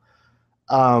stuff.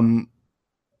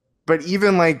 But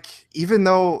even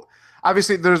though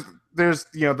obviously there's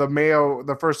the Mayo,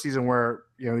 the first season where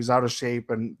he's out of shape,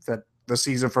 and that the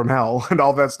season from hell and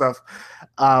all that stuff.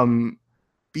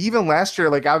 But even last year,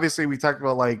 like obviously we talked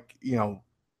about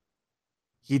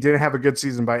he didn't have a good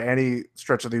season by any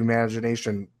stretch of the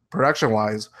imagination production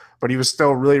wise, but he was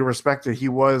still really respected. He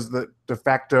was the de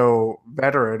facto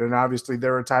veteran, and obviously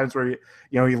there were times where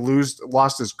he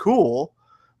lost his cool,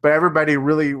 but everybody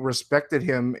really respected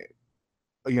him,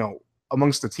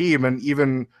 amongst the team. And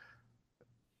even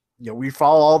we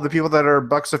follow all the people that are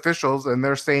Bucks officials, and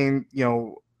they're saying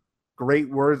great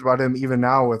words about him even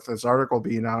now with this article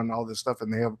being out and all this stuff,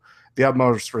 and they have the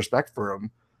utmost respect for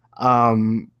him.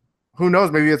 Who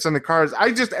knows? Maybe it's in the cards.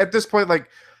 I just at this point,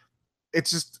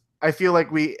 I feel like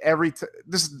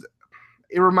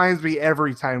it reminds me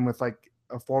every time with like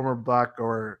a former Buck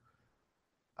or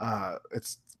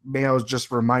it's Mayo's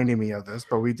just reminding me of this,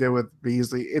 but we did with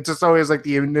Beasley. It's just always like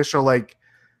the initial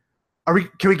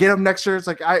can we get him next year? It's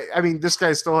like I mean this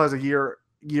guy still has a year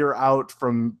out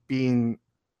from being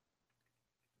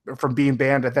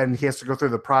banned, and then he has to go through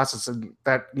the process, and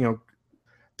that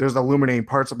there's illuminating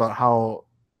parts about how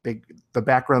the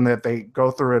background that they go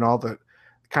through and all the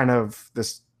kind of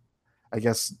this, I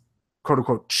guess, quote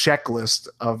unquote checklist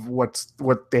of what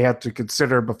they have to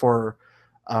consider before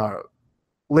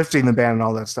lifting the ban and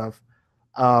all that stuff.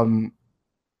 But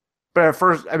at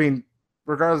first, I mean,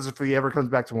 regardless if he ever comes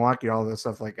back to Milwaukee, all that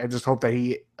stuff, I just hope that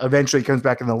he eventually comes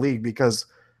back in the league, because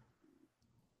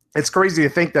it's crazy to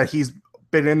think that he's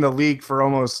been in the league for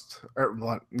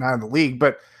not in the league,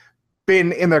 but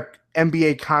been in the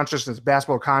NBA consciousness,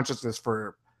 basketball consciousness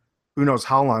for who knows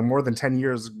how long, more than 10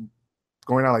 years,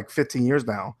 going on 15 years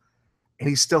now. And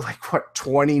he's still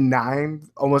 29,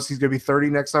 almost. He's going to be 30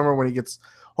 next summer when he gets,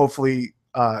 hopefully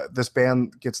this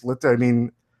ban gets lifted. I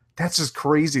mean, that's just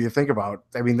crazy to think about.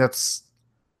 I mean, it's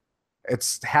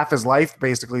half his life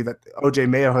basically that OJ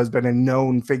Mayo has been a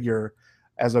known figure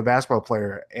as a basketball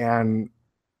player. And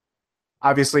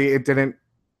obviously it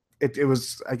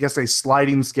was, I guess, a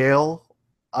sliding scale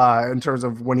in terms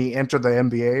of when he entered the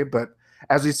NBA. But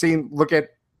as we've seen, look at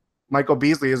Michael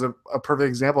Beasley as a perfect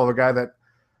example of a guy that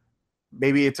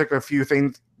maybe it took a few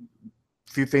things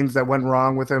that went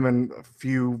wrong with him and a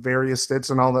few various stints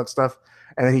and all that stuff.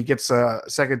 And then he gets a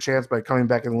second chance by coming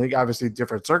back in the league, obviously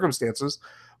different circumstances,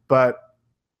 but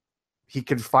he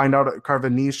could carve a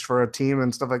niche for a team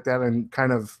and stuff like that and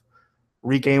kind of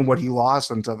regain what he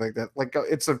lost and stuff like that. Like,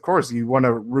 it's, of course, you want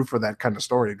to root for that kind of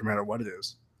story no matter what it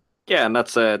is. Yeah, and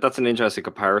that's an interesting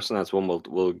comparison. That's one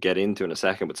we'll get into in a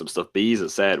second with some stuff Bees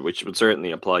has said, which would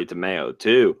certainly apply to Mayo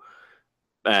too.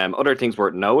 Other things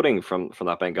worth noting from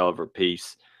that Ben Golliver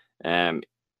piece,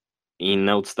 he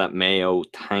notes that Mayo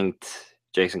thanked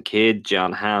Jason Kidd,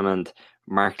 John Hammond,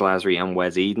 Mark Lasry, and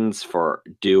Wes Edens for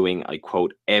doing, I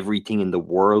quote, everything in the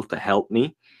world to help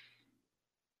me,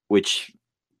 which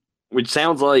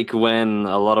sounds like when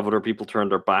a lot of other people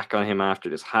turned their back on him after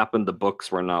this happened, the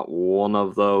Bucks were not one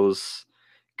of those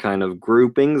kind of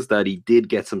groupings, that he did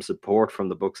get some support from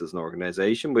the Bucks as an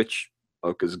organization, which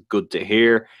is good to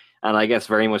hear. And I guess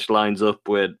very much lines up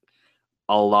with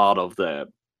a lot of the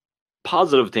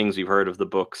positive things we've heard of the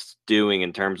Bucks doing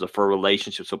in terms of for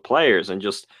relationships with players and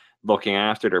just looking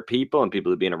after their people and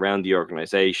people who've been around the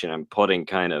organization and putting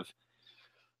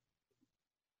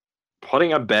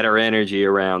a better energy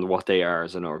around what they are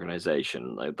as an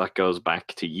organization. Like, that goes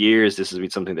back to years. This has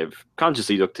been something they've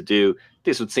consciously looked to do.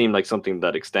 This would seem like something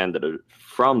that extended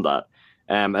from that.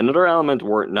 Another element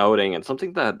worth noting, and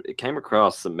something that it came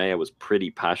across that Mayo was pretty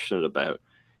passionate about,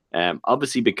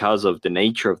 obviously because of the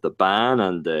nature of the ban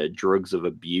and the drugs of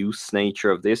abuse nature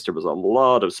of this, there was a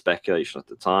lot of speculation at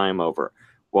the time over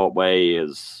what way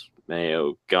is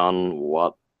Mayo gone,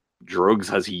 what drugs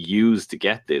has he used to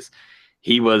get this.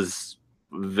 He was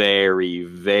very,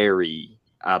 very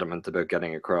adamant about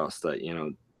getting across that,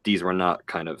 these were not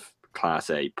kind of class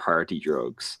A party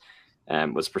drugs.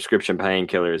 Was prescription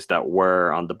painkillers that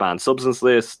were on the banned substance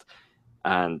list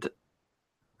and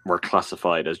were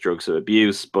classified as drugs of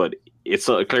abuse, but it's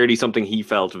clearly something he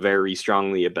felt very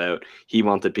strongly about. He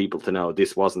wanted people to know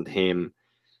this wasn't him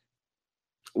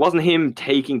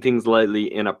taking things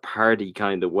lightly in a party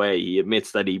kind of way. He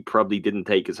admits that he probably didn't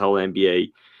take his whole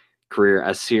NBA career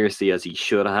as seriously as he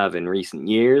should have in recent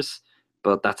years,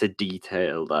 but that's a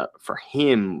detail that for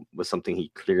him was something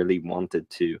he clearly wanted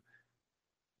to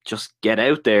just get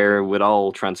out there with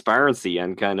all transparency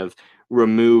and kind of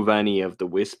remove any of the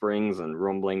whisperings and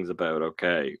rumblings about,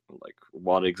 okay, like,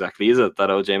 what exactly is it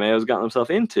that OJ Mayo's gotten himself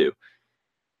into?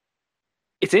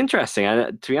 It's interesting.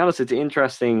 And to be honest, it's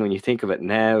interesting when you think of it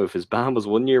now. If his ban was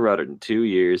 1 year rather than 2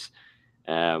 years,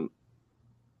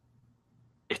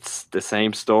 it's the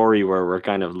same story where we're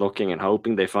kind of looking and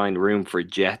hoping they find room for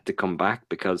Jet to come back,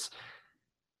 because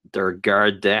their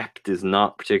guard depth is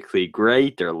not particularly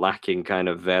great. They're lacking kind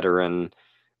of veteran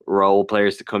role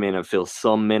players to come in and fill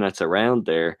some minutes around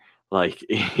there. Like,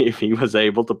 if he was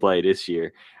able to play this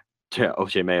year,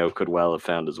 OJ Mayo could well have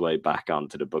found his way back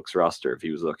onto the Bucks roster if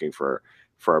he was looking for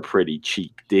a pretty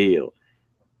cheap deal.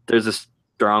 There's a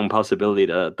strong possibility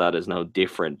that is no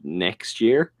different next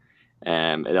year.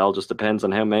 It all just depends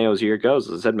on how Mayo's year goes.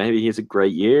 As I said, maybe he has a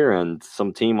great year and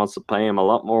some team wants to pay him a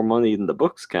lot more money than the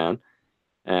Bucks can.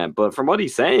 But from what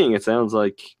he's saying, it sounds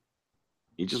like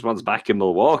he just wants back in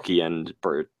Milwaukee, and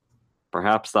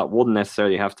perhaps that wouldn't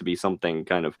necessarily have to be something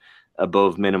kind of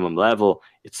above minimum level.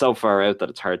 It's so far out that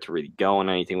it's hard to really go on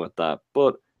anything with that.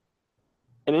 But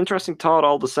an interesting thought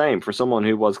all the same for someone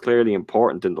who was clearly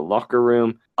important in the locker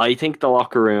room. I think the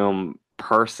locker room,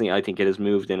 personally, I think it has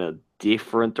moved in a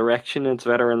different direction in its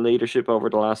veteran leadership over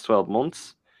the last 12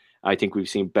 months. I think we've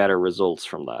seen better results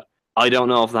from that. I don't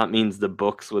know if that means the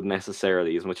Bucks would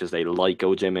necessarily, as much as they like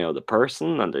OJ Mayo the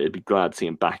person and they'd be glad to see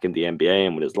him back in the NBA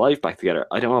and with his life back together,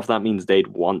 I don't know if that means they'd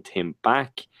want him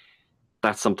back.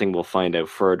 That's something we'll find out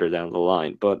further down the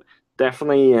line. But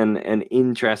definitely an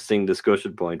interesting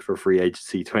discussion point for free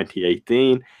agency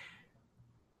 2018.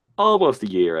 Almost a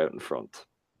year out in front.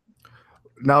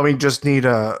 Now we just need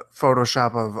a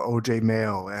Photoshop of OJ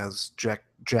Mayo as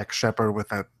Jack Shepard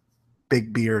with a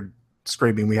big beard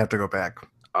screaming, "We have to go back."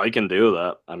 I can do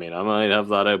that. I mean, I might have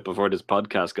that out before this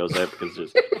podcast goes out,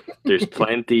 because there's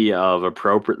plenty of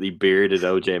appropriately bearded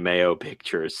OJ Mayo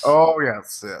pictures. Oh,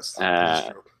 yes.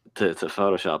 To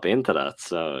Photoshop into that.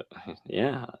 So,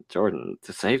 yeah, Jordan,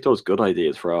 to save those good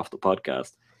ideas for off the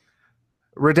podcast.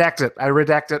 Redact it. I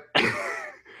redact it.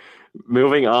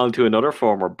 Moving on to another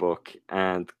former Buck,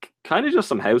 and kind of just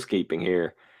some housekeeping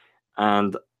here.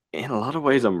 And in a lot of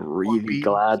ways, I'm really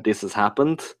glad this has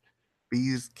happened.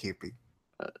 Beekeeping.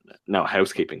 No,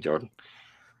 housekeeping, Jordan.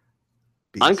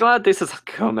 I'm glad this has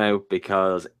come out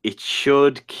because it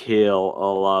should kill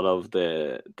a lot of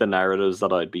the narratives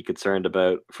that I'd be concerned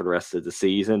about for the rest of the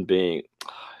season, being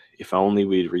if only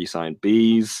we'd re-signed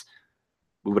Bees,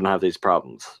 we wouldn't have these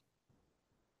problems.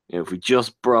 If we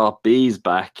just brought Bees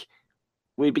back,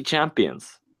 we'd be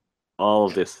champions. All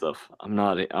of this stuff. I'm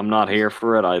not here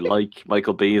for it. I like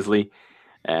Michael Beasley.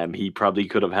 He probably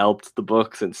could have helped the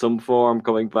Bucks in some form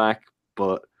coming back,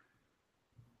 but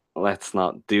let's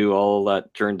not do all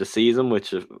that during the season,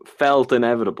 which felt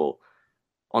inevitable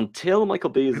until Michael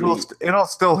Beasley. It'll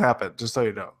still happen, just so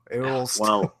you know. It will.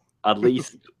 Well, at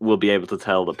least we'll be able to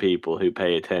tell the people who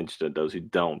pay attention and those who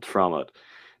don't from it,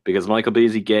 because Michael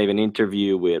Beasley gave an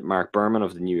interview with Mark Berman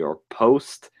of the New York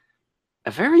Post,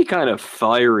 a very kind of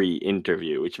fiery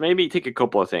interview, which made me think a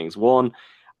couple of things. One,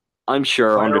 I'm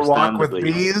sure understandably. Walk with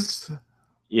Bees.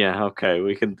 Yeah, okay,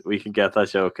 we can get that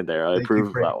joke in there. I approve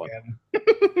of that one.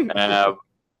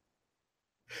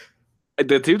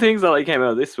 The two things that I came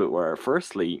out of this with were,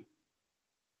 firstly,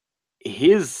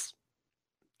 his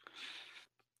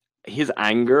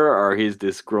anger or his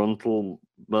disgruntlement,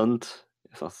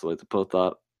 if that's the way to put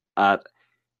that, at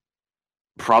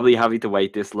probably having to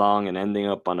wait this long and ending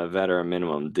up on a veteran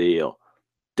minimum deal.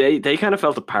 They kind of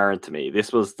felt apparent to me.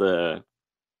 This was the,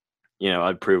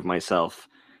 I'd proved myself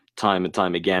time and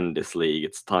time again in this league.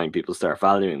 It's time people start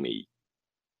valuing me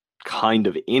kind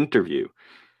of interview,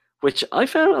 which I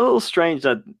found a little strange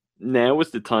that now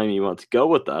is the time you want to go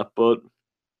with that, but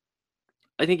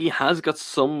I think he has got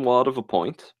somewhat of a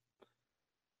point.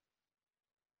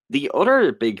 The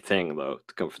other big thing, though,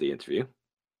 to come for the interview,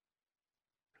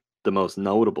 the most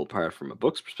notable part from a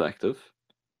Bucks perspective,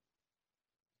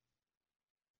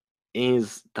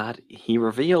 is that he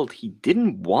revealed he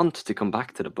didn't want to come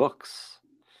back to the Bucks.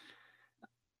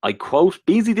 I quote,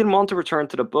 Beasley didn't want to return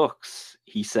to the Bucks.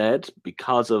 He said,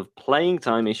 because of playing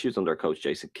time issues under coach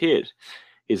Jason Kidd,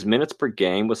 his minutes per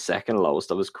game was second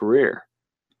lowest of his career.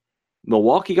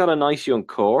 Milwaukee got a nice young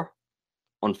core.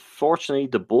 Unfortunately,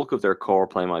 the bulk of their core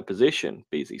play my position,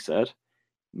 Beasley said.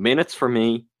 Minutes for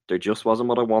me, there just wasn't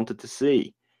what I wanted to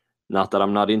see. Not that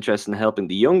I'm not interested in helping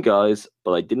the young guys,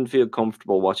 but I didn't feel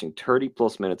comfortable watching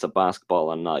 30-plus minutes of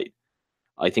basketball a night.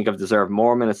 I think I've deserved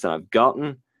more minutes than I've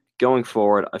gotten. Going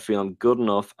forward, I feel I'm good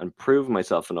enough and proven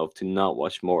myself enough to not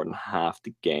watch more than half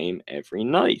the game every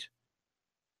night.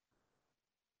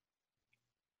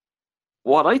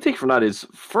 What I take from that is,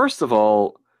 first of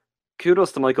all,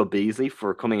 kudos to Michael Beasley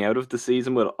for coming out of the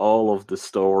season with all of the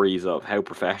stories of how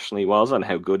professional he was and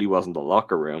how good he was in the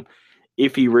locker room.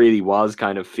 If he really was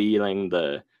kind of feeling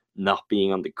the not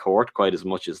being on the court quite as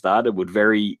much as that, it would be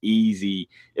very easy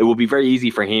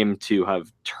for him to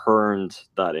have turned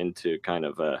that into kind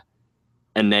of a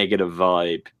negative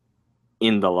vibe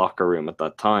in the locker room at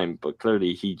that time. But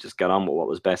clearly he just got on with what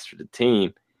was best for the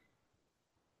team.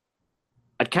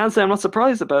 I can't say I'm not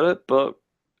surprised about it, but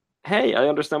hey, I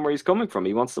understand where he's coming from.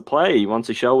 He wants to play. He wants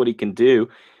to show what he can do.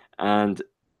 And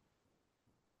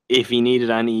if he needed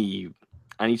any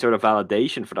sort of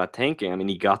validation for that thinking, I mean,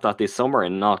 he got that this summer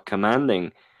in not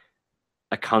commanding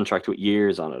a contract with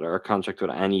years on it or a contract with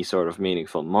any sort of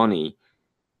meaningful money.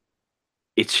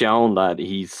 It's shown that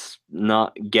he's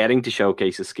not getting to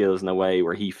showcase his skills in a way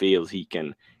where he feels he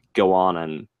can go on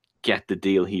and get the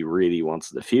deal he really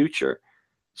wants in the future.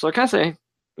 So I can't say,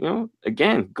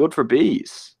 again, good for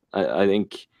Bees. I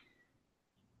think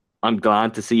I'm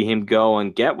glad to see him go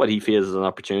and get what he feels is an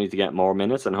opportunity to get more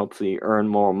minutes and hopefully earn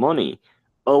more money.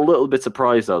 A little bit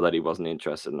surprised, though, that he wasn't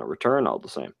interested in a return all the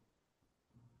same.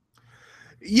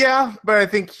 Yeah, but I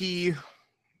think the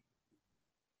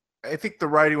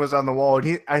writing was on the wall,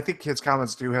 and I think his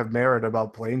comments do have merit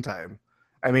about playing time.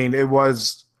 I mean, it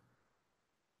was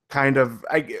kind of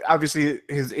obviously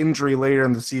his injury later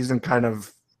in the season kind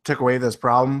of took away this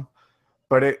problem,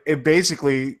 but it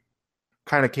basically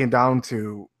kind of came down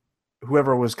to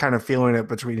whoever was kind of feeling it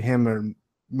between him and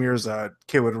Mirza,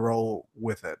 Kid would roll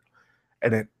with it.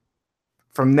 And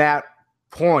from that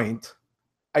point,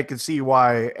 I could see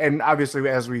why. And obviously,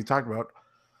 as we talked about,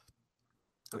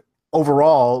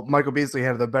 overall, Michael Beasley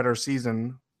had the better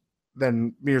season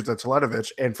than Mirza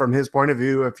Teletovic. And from his point of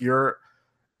view, if you're,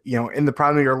 in the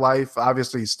prime of your life,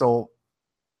 obviously still,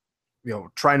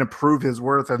 trying to prove his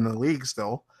worth in the league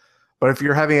still. But if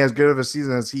you're having as good of a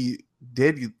season as he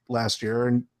did last year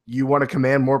and you want to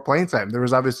command more playing time, there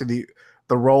was obviously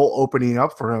the role opening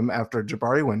up for him after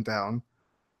Jabari went down.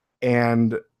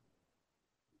 And,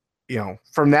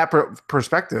 from that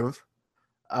perspective,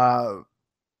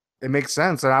 it makes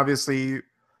sense. And obviously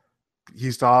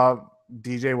he saw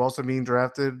DJ Wilson being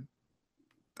drafted.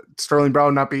 Sterling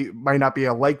Brown might not be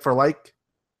a like for like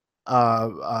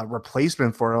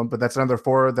replacement for him, but that's another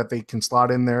forward that they can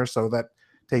slot in there. So that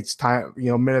takes time,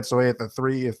 minutes away at the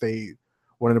 3 if they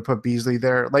wanted to put Beasley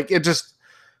there. Like it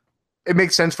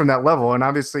makes sense from that level. And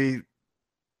obviously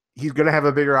he's going to have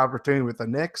a bigger opportunity with the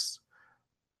Knicks,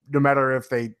 no matter if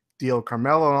they deal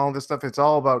Carmelo and all this stuff. It's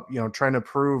all about, trying to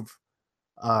prove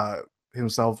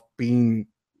himself being,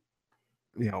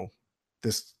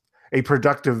 a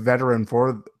productive veteran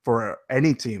for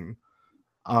any team,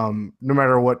 no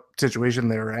matter what situation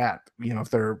they're at. If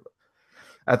they're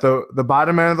at the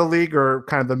bottom end of the league or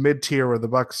kind of the mid tier where the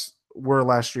Bucks were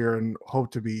last year and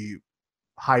hope to be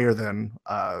higher than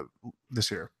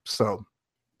this year. So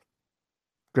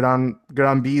good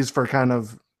on Bees for kind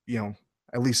of,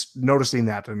 at least noticing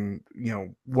that and,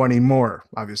 wanting more,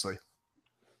 obviously.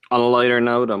 On a lighter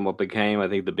note, on what became, I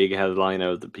think, the big headline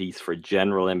of the piece for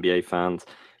general NBA fans,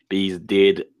 Bees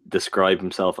did describe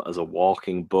himself as a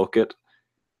walking bucket,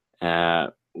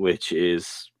 which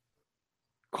is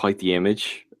quite the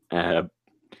image.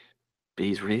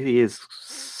 Bees really is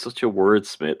such a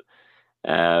wordsmith,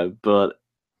 but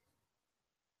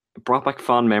it brought back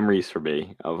fond memories for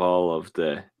me of all of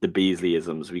the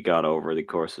Beasleyisms we got over the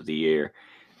course of the year.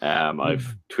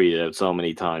 I've tweeted out so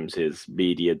many times his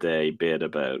media day bit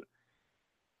about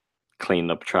cleaning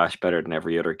up trash better than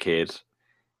every other kid.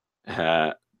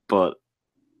 But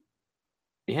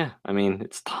yeah, I mean,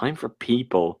 it's time for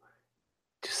people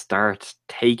to start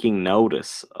taking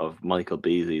notice of Michael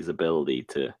Beasley's ability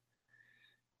to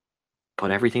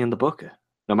put everything in the bucket,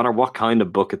 no matter what kind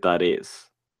of bucket that is,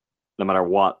 no matter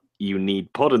what you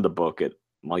need put in the bucket.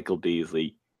 Michael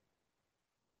Beasley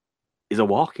is a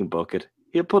walking bucket.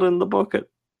 He'll put it in the bucket.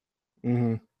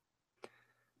 Mm-hmm.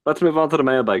 Let's move on to the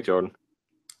mailbag, Jordan.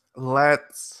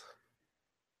 Let's.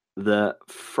 The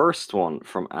first one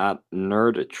from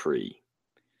 @Nerdatree.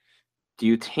 Do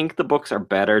you think the Bucks are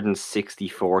better than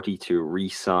 60-40 to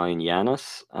re-sign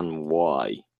Giannis, and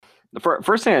why? The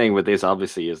first thing I think with this,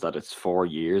 obviously, is that it's 4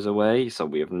 years away, so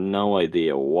we have no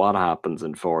idea what happens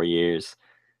in 4 years,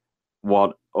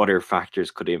 what other factors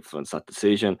could influence that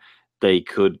decision. They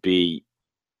could be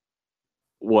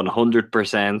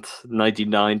 100%,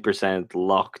 99%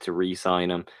 locked to re-sign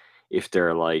him if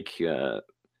they're like a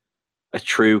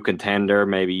true contender.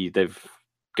 Maybe they've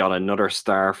got another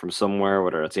star from somewhere,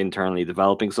 whether it's internally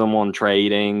developing someone,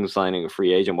 trading, signing a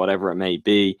free agent, whatever it may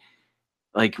be.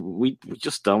 Like, we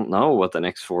just don't know what the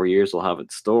next 4 years will have in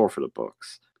store for the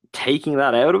Bucks. Taking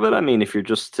that out of it, I mean, if you're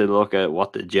just to look at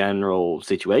what the general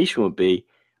situation would be,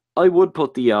 I would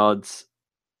put the odds,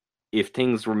 if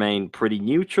things remain pretty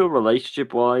neutral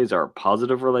relationship-wise or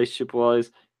positive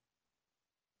relationship-wise,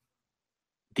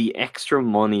 the extra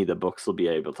money the Bucks will be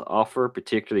able to offer,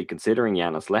 particularly considering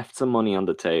Giannis left some money on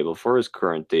the table for his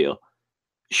current deal,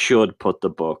 should put the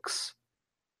Bucks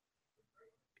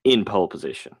in pole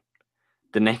position.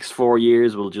 The next 4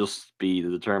 years will just be the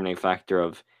determining factor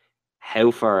of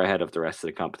how far ahead of the rest of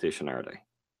the competition are they.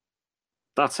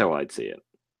 That's how I'd see it.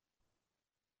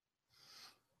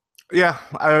 Yeah,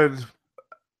 I would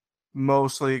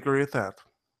mostly agree with that.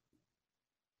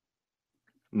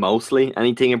 Mostly?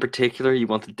 Anything in particular you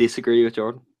want to disagree with,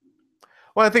 Jordan?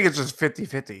 Well, I think it's just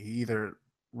 50-50. He either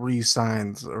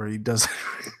re-signs or he doesn't.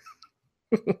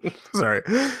 Sorry,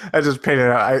 I just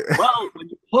painted out. Well, when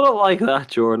you put it like that,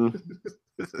 Jordan,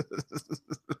 it's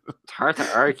hard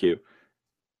to argue.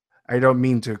 I don't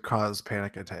mean to cause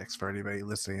panic attacks for anybody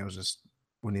listening. It was just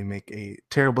when you make a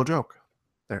terrible joke.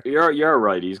 There. You're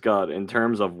right. He's got, in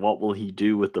terms of what will he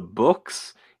do with the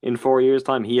Bucks in 4 years'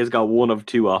 time, he has got one of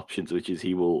two options, which is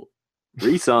he will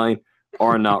re-sign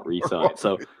or not re-sign.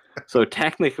 So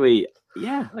technically,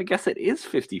 yeah, I guess it is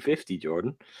 50-50,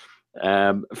 Jordan.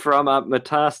 From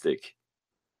Metastic,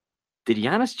 did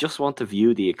Giannis just want to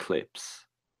view the eclipse?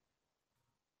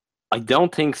 I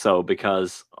don't think so,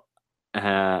 because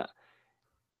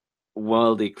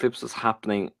while the eclipse was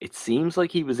happening, it seems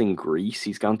like he was in Greece.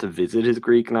 He's gone to visit his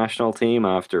Greek national team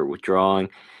after withdrawing.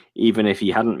 Even if he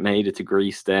hadn't made it to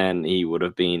Greece then, he would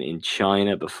have been in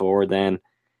China before then.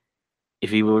 If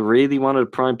he really wanted a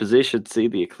prime position to see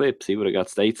the eclipse, he would have got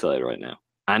stateside right now.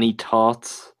 Any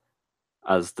thoughts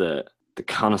as the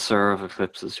connoisseur of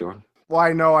eclipses, Jordan? Well,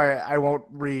 I know I won't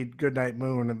read Goodnight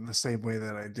Moon in the same way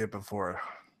that I did before.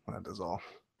 That is all.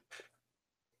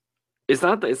 Is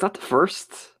that the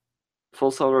first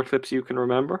full solar eclipse you can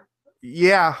remember?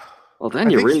 Yeah. Well, then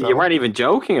you weren't even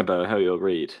joking about how you'll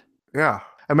read. Yeah.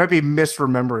 I might be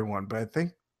misremembering one, but I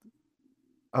think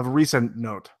of recent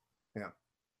note. Yeah.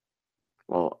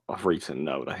 Well, of recent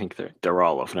note, I think they're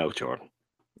all of note, Jordan.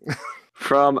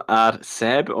 From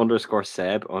 @Seb_Seb_Seb_,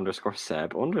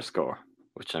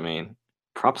 which, I mean,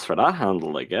 props for that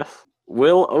handle, I guess.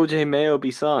 Will OJ Mayo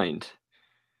be signed?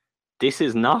 This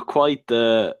is not quite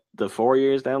the 4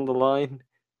 years down the line,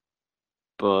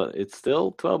 but it's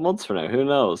still 12 months from now. Who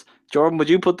knows? Jordan, would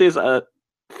you put this at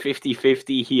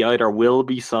 50-50? He either will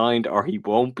be signed or he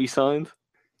won't be signed?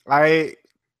 I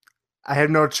have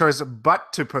no choice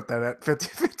but to put that at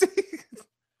 50-50.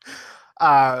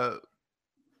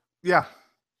 Yeah,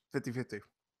 50-50.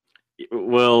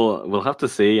 We'll have to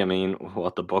see. I mean,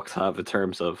 what the Bucks have in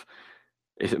terms of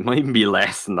it might even be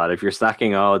less than that if you're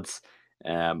stacking odds.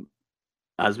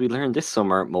 As we learned this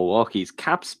summer, Milwaukee's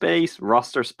cap space,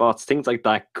 roster spots, things like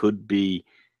that could be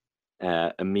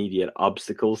immediate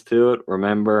obstacles to it.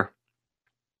 Remember,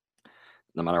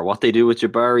 no matter what they do with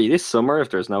Jabari this summer,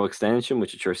 if there's no extension,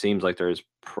 which it sure seems like there's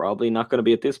probably not going to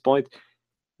be at this point,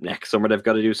 next summer they've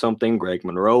got to do something. Greg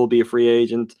Monroe will be a free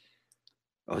agent.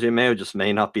 OJ Mayo just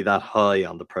may not be that high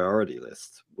on the priority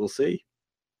list. We'll see.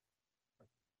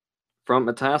 From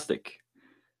Metastic,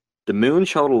 the Moon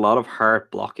showed a lot of heart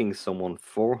blocking someone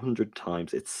 400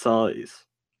 times its size.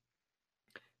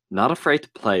 Not afraid to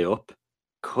play up.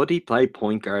 Could he play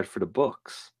point guard for the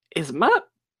Bucks? Is Matt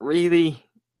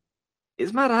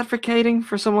advocating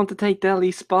for someone to take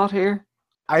Delhi's spot here?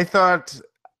 I thought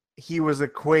he was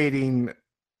equating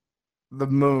the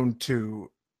Moon to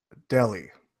Delhi.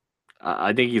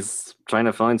 I think he's trying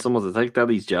to find someone to take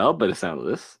Delhi's job by the sound of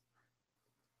this.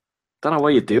 Don't know why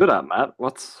you do that, Matt.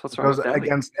 What's wrong with Delhi?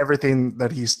 Against everything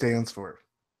that he stands for.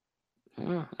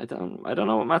 I don't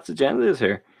know what Matt's agenda is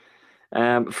here.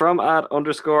 From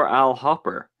 @_Al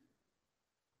Hopper.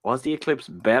 Was the eclipse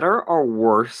better or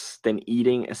worse than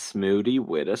eating a smoothie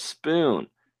with a spoon?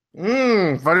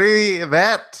 Funny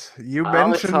that you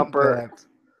Alex mentioned Hopper, that.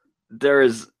 There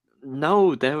is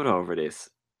no doubt over this.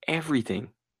 Everything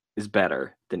is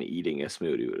better than eating a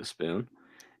smoothie with a spoon.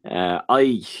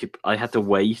 I had to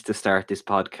wait to start this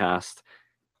podcast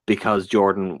because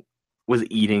Jordan was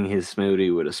eating his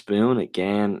smoothie with a spoon.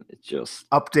 Again, it just...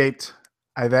 Update.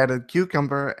 I've added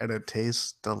cucumber and it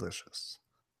tastes delicious.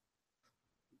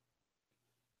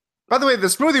 By the way, the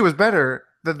smoothie was better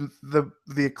than the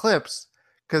eclipse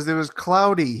because it was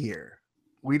cloudy here.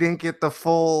 We didn't get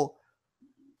the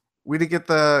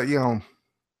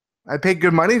I paid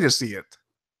good money to see it.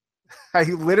 I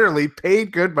literally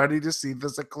paid good money to see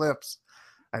this eclipse.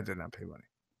 I did not pay money.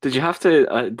 Did you have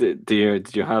to?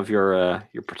 Did you have your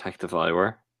protective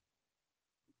eyewear?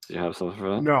 Did you have something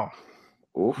for that? No.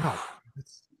 Oof. No.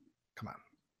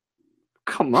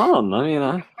 Come on. I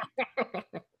mean,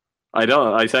 I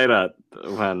don't. I say that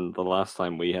when the last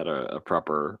time we had a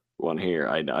proper one here,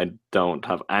 I don't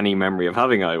have any memory of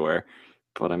having eyewear.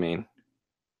 But I mean,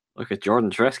 look at Jordan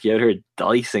Treske out here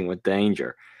dicing with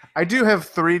danger. I do have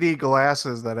 3D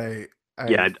glasses that I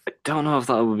don't know if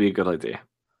that would be a good idea.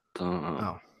 Don't know.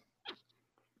 Oh.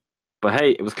 But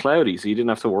hey, it was cloudy, so you didn't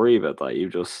have to worry about that. You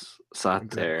just sat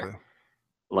there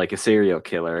like a serial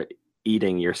killer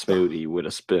eating your smoothie with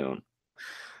a spoon.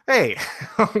 Hey,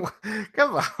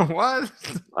 come on, what?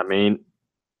 I mean,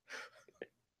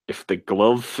 if the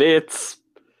glove fits.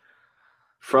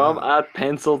 From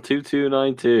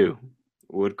 @pencil2292,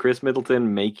 would Chris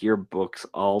Middleton make your Bucks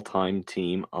all-time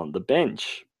team on the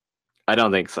bench? I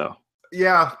don't think so.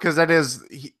 Yeah, because that is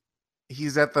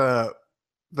he's at the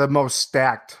most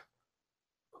stacked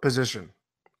position.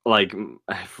 Like,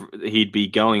 he'd be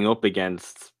going up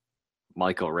against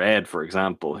Michael Redd, for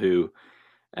example, who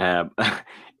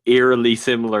eerily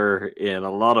similar in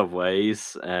a lot of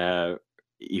ways,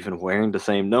 even wearing the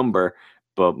same number,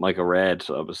 but Michael Redd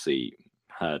obviously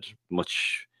had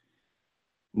much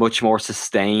more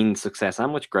sustained success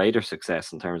and much greater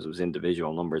success in terms of his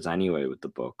individual numbers anyway with the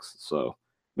Bucks. So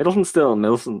Middleton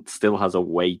still has a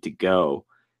way to go.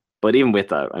 But even with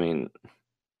that, I mean,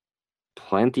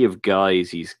 plenty of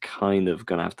guys he's kind of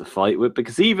going to have to fight with,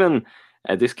 because even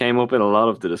this came up in a lot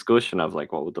of the discussion of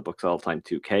like, what would the Bucks all-time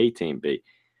 2K team be?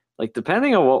 Like,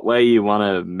 depending on what way you want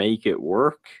to make it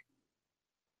work,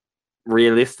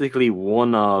 realistically,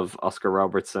 one of Oscar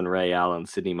Robertson, Ray Allen,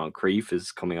 Sidney Moncrief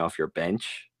is coming off your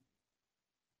bench.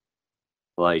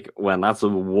 Like, when that's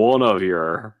one of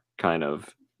your kind of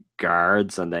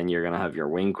guards, and then you're going to have your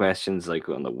wing questions. Like,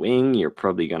 on the wing, you're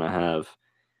probably going to have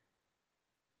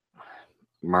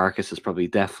Marcus is probably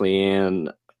definitely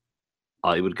in.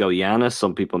 I would go Giannis.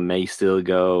 Some people may still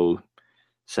go,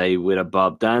 say, with a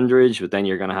Bob Dandridge, but then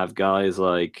you're going to have guys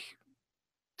like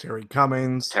Terry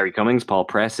Cummings, Paul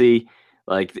Pressey.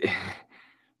 Like,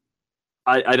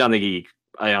 I honestly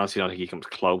don't think he comes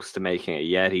close to making it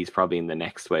yet. He's probably in the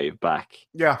next wave back.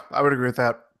 Yeah, I would agree with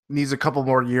that. Needs a couple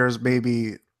more years,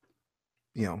 maybe,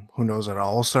 who knows, an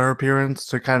all-star appearance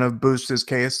to kind of boost his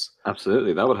case.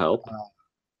 Absolutely, that would help.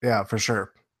 Yeah, for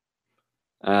sure.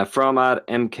 From at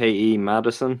MKE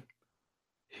Madison,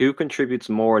 who contributes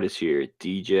more this year,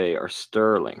 DJ or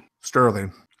Sterling?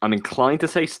 Sterling. I'm inclined to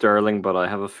say Sterling, but I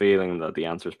have a feeling that the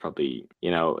answer is probably,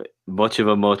 much of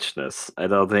a muchness. I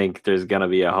don't think there's going to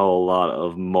be a whole lot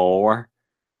of more.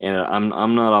 I'm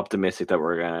not optimistic that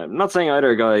we're going to... I'm not saying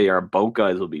either guy or both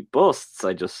guys will be busts.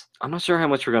 I'm not sure how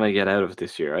much we're going to get out of it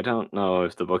this year. I don't know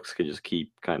if the Bucks could just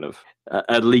keep kind of...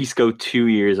 at least go 2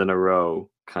 years in a row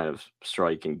kind of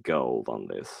striking gold on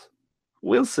this.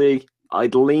 We'll see.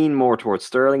 I'd lean more towards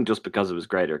Sterling just because of his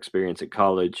greater experience at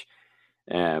college.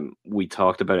 We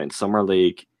talked about it in Summer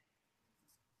League.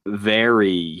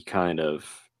 Very kind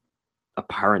of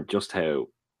apparent just how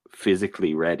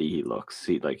physically ready he looks.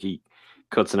 He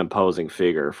cuts an imposing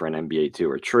figure for an NBA 2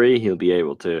 or 3. He'll be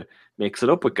able to mix it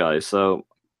up with guys. So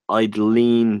I'd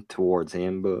lean towards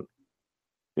him, but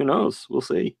who knows? We'll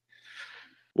see.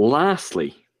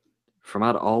 Lastly, from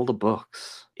out all the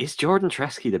books, is Jordan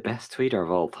Treske the best tweeter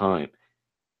of all time?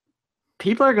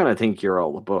 People are going to think you're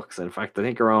all the books. In fact, I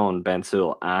think our own Ben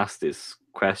Sewell asked this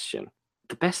question.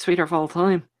 The best tweeter of all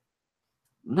time?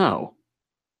 No.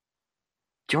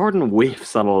 Jordan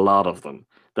whiffs on a lot of them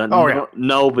that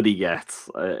nobody gets.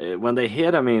 When they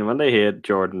hit,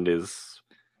 Jordan is...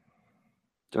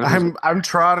 I'm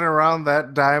trotting around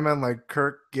that diamond like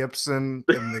Kirk Gibson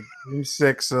in the Game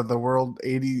 6 of the World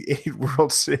 88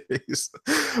 World Series.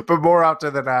 But more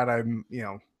often than not, I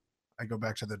go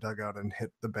back to the dugout and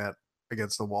hit the bat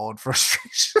against the wall in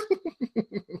frustration.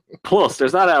 Plus,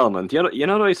 there's that element. You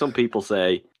know the way some people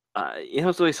say,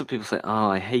 oh,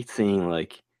 I hate seeing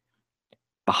like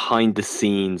behind the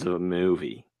scenes of a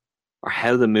movie or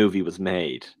how the movie was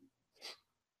made.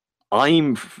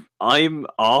 I'm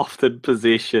often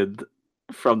positioned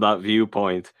from that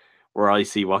viewpoint where I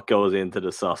see what goes into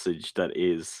the sausage that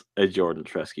is a Jordan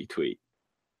Treske tweet.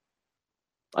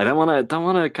 I don't want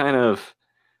to kind of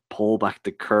pull back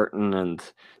the curtain and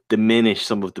diminish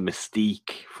some of the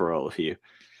mystique for all of you,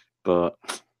 but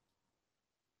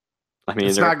I mean,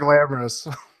 it's not glamorous.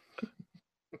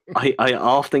 I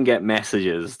often get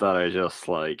messages that are just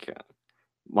like,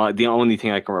 the only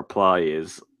thing I can reply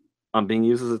is, I'm being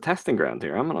used as a testing ground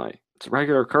here, am I? It's a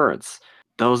regular occurrence.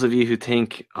 Those of you who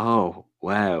think, oh,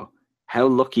 wow, how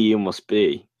lucky you must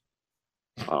be.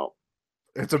 Well,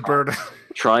 it's a burden.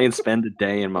 Try and spend a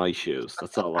day in my shoes.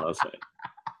 That's all I'll say.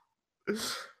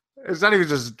 It's not even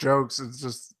just jokes. It's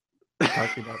just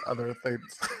talking about other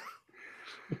things.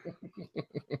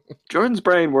 Jordan's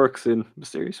brain works in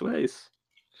mysterious ways.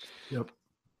 Yep.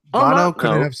 Bono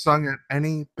couldn't have sung it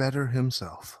any better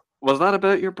himself. Was that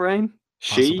about your brain?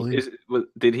 Possibly.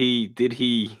 Did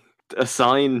he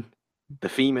assign the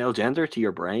female gender to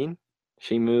your brain?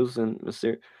 She moves in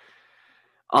mysterious.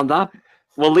 On that,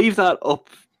 we'll leave that up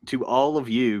to all of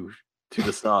you to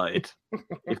decide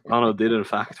if Bono did in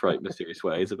fact write mysterious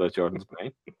ways about Jordan's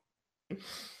brain.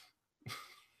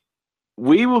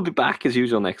 We will be back as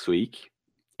usual next week.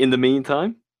 In the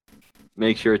meantime,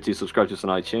 make sure to subscribe to us on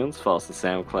iTunes, follow us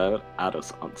on SoundCloud, add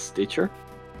us on Stitcher.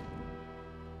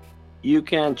 You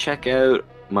can check out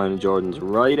mine and Jordan's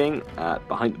writing at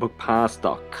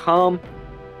behindthebookpass.com.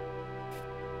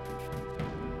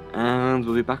 And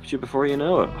we'll be back with you before you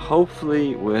know it.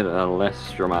 Hopefully with a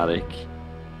less dramatic,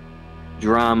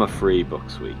 drama-free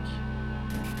Bucks week.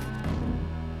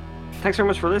 Thanks very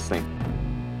much for listening.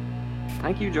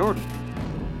 Thank you, Jordan.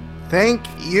 Thank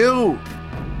you.